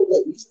know,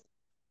 like recently.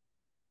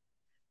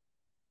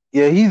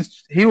 Yeah,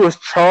 he was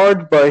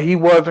charged, but he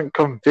wasn't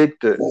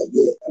convicted. Not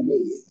yet. I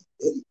mean,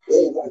 they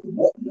ain't like him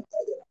up like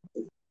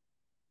that.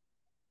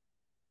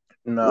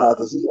 Nah,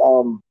 because I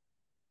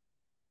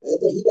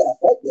think he got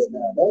affected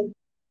now, don't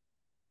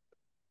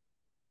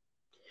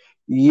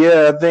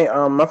yeah, I think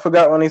I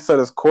forgot when he said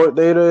his court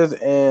date is,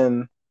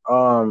 and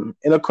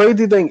the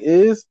crazy thing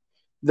is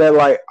that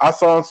like I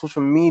saw on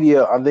social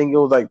media, I think it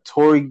was like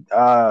Tory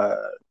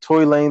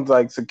Lane's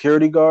like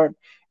security guard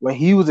when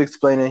he was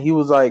explaining, he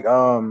was like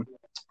Tory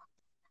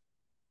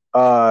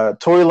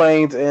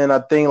Lanez and I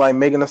think like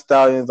Megan Thee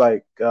Stallion's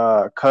like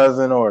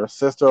cousin or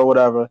sister or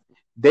whatever,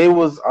 they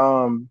was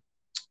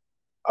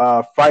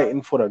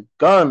fighting for the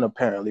gun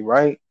apparently,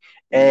 right?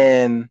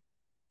 And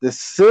the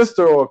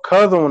sister or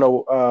cousin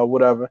or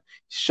whatever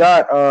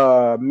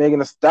shot Megan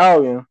Thee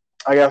Stallion,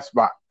 I guess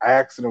by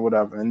accident or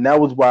whatever, and that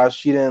was why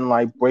she didn't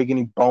like break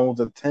any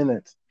bones or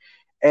tendons.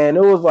 And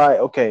it was like,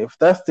 okay, if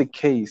that's the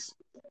case,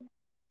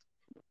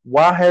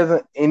 why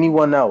hasn't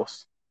anyone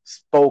else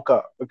spoke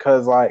up?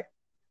 Because like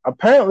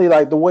apparently,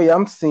 like the way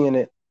I'm seeing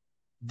it,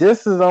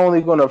 this is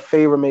only going to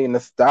favor Megan Thee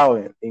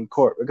Stallion in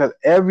court because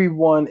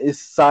everyone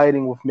is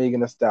siding with Megan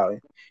Thee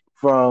Stallion,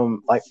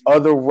 from like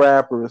other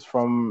rappers,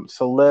 from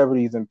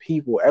celebrities and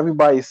people.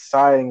 Everybody's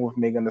siding with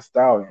Megan Thee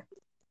Stallion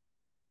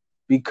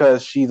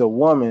because she's a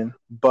woman.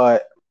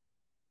 But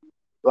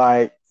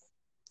like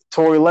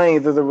Tory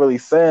Lanez doesn't really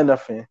say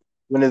nothing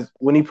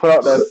when he put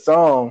out that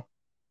song.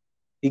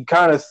 He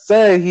kind of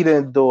said he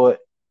didn't do it,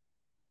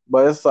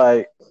 but it's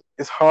like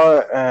it's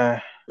hard.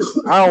 I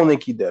don't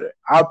think he did it.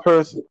 I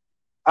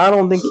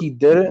don't think he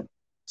did it.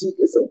 See,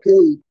 it's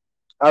okay.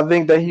 I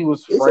think that he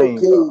was framed.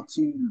 It's okay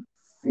to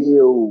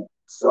feel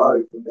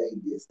sorry for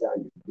Megan Thee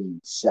Stallion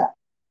being shot.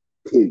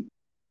 Period.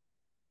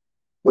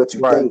 But you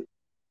think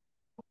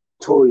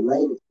Tory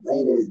Lanez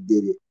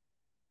did it?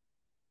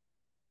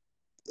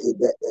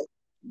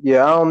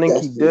 Yeah, I don't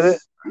think he did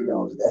it. You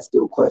know, that's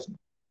still a question.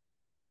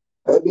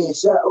 Her being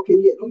shot, okay,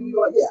 yeah,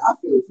 yeah, I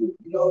feel for it.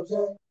 You know what I'm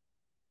saying?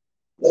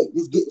 Like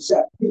just getting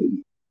shot,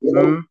 period. You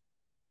know. Mm-hmm.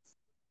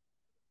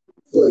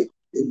 But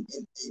I am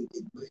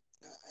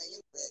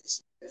glad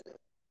it's better.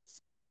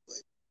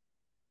 But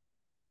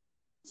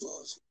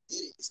false who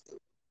did it is still a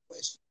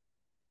question.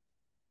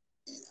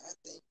 And I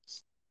think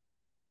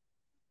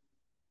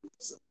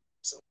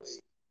some way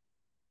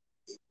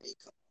it may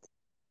come out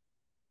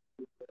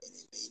and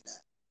it may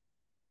not.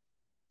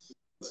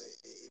 But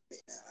it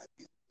may not. I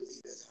do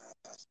believe there's a high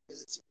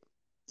possibility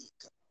he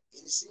come out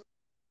innocent.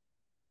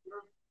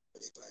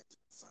 But if I do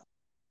find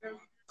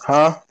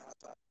high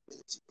possibility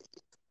that he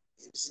come out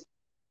innocent.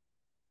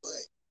 But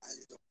I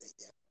just don't think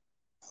that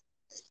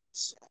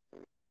shot.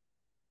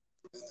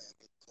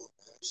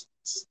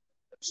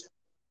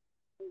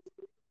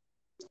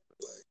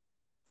 But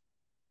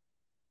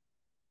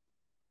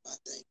I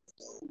think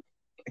though,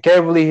 I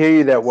can't really hear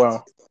you that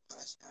well.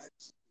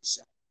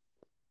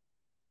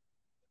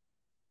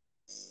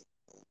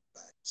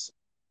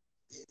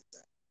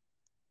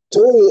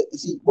 Tory,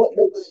 see what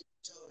nobody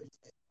charged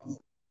at all.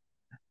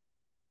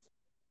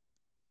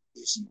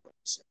 If she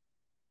wasn't shot,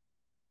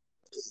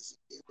 because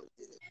it would have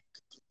been a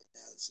complete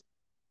analysis.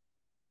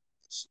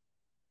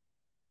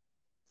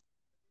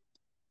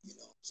 You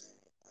know what I'm saying?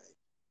 Like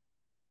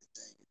the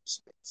thing you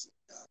respect to the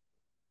doctor.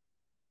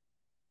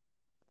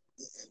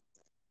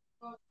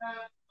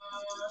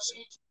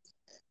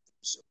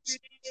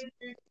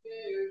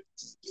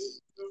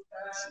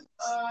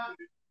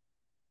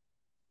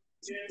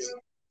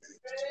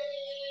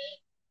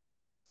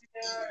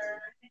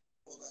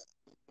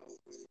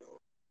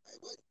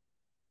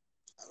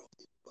 I don't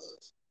think it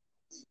was.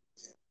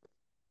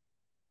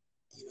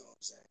 You know what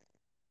I'm saying?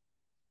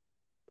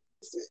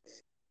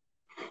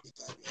 If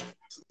I had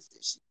proof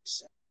that she was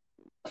shot,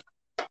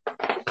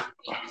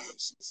 and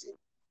she said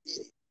did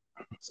it,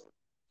 so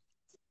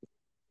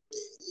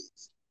there it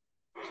is.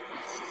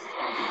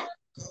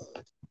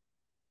 Because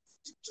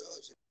to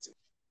judge him to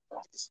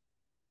this,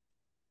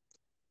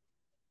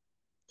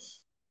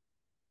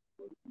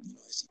 you know,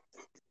 I see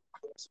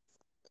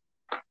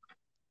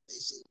they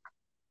say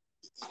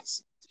he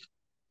innocent,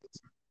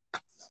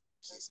 not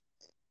kissing,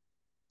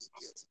 he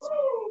guilty.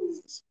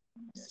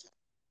 That's how,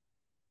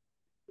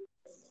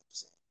 you know what I'm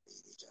saying?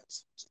 They try to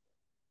switch it up.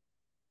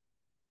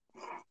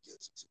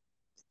 Guilty to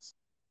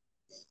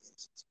being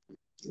innocent,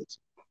 guilty.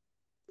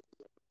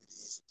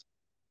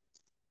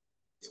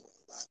 There were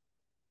a lot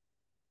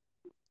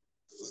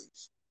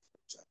first.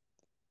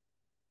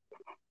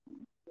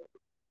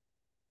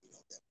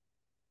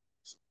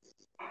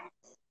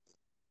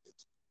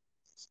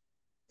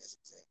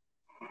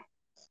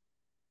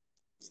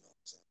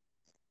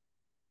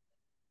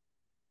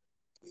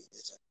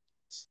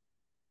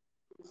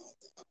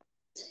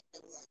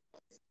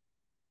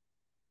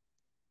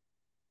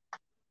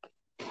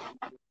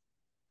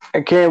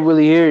 I can't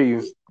really hear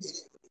you.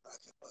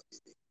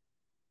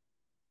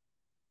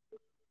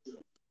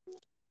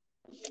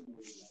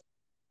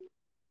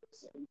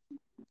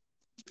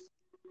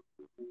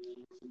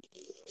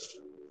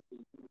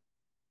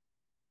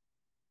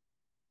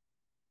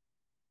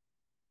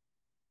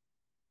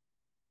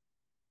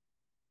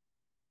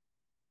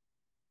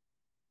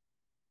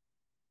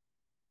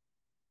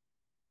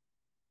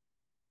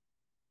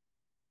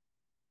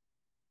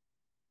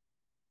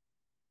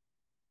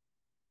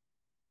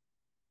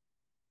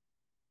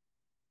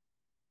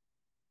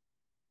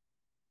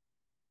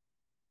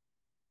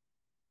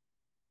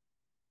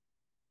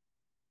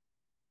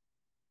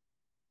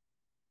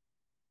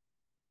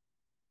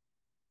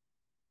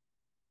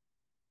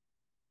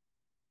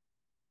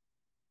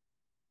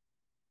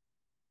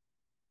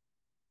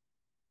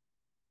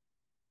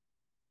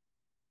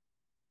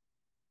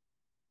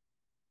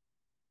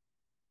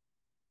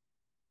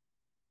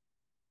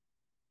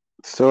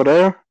 Still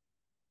there?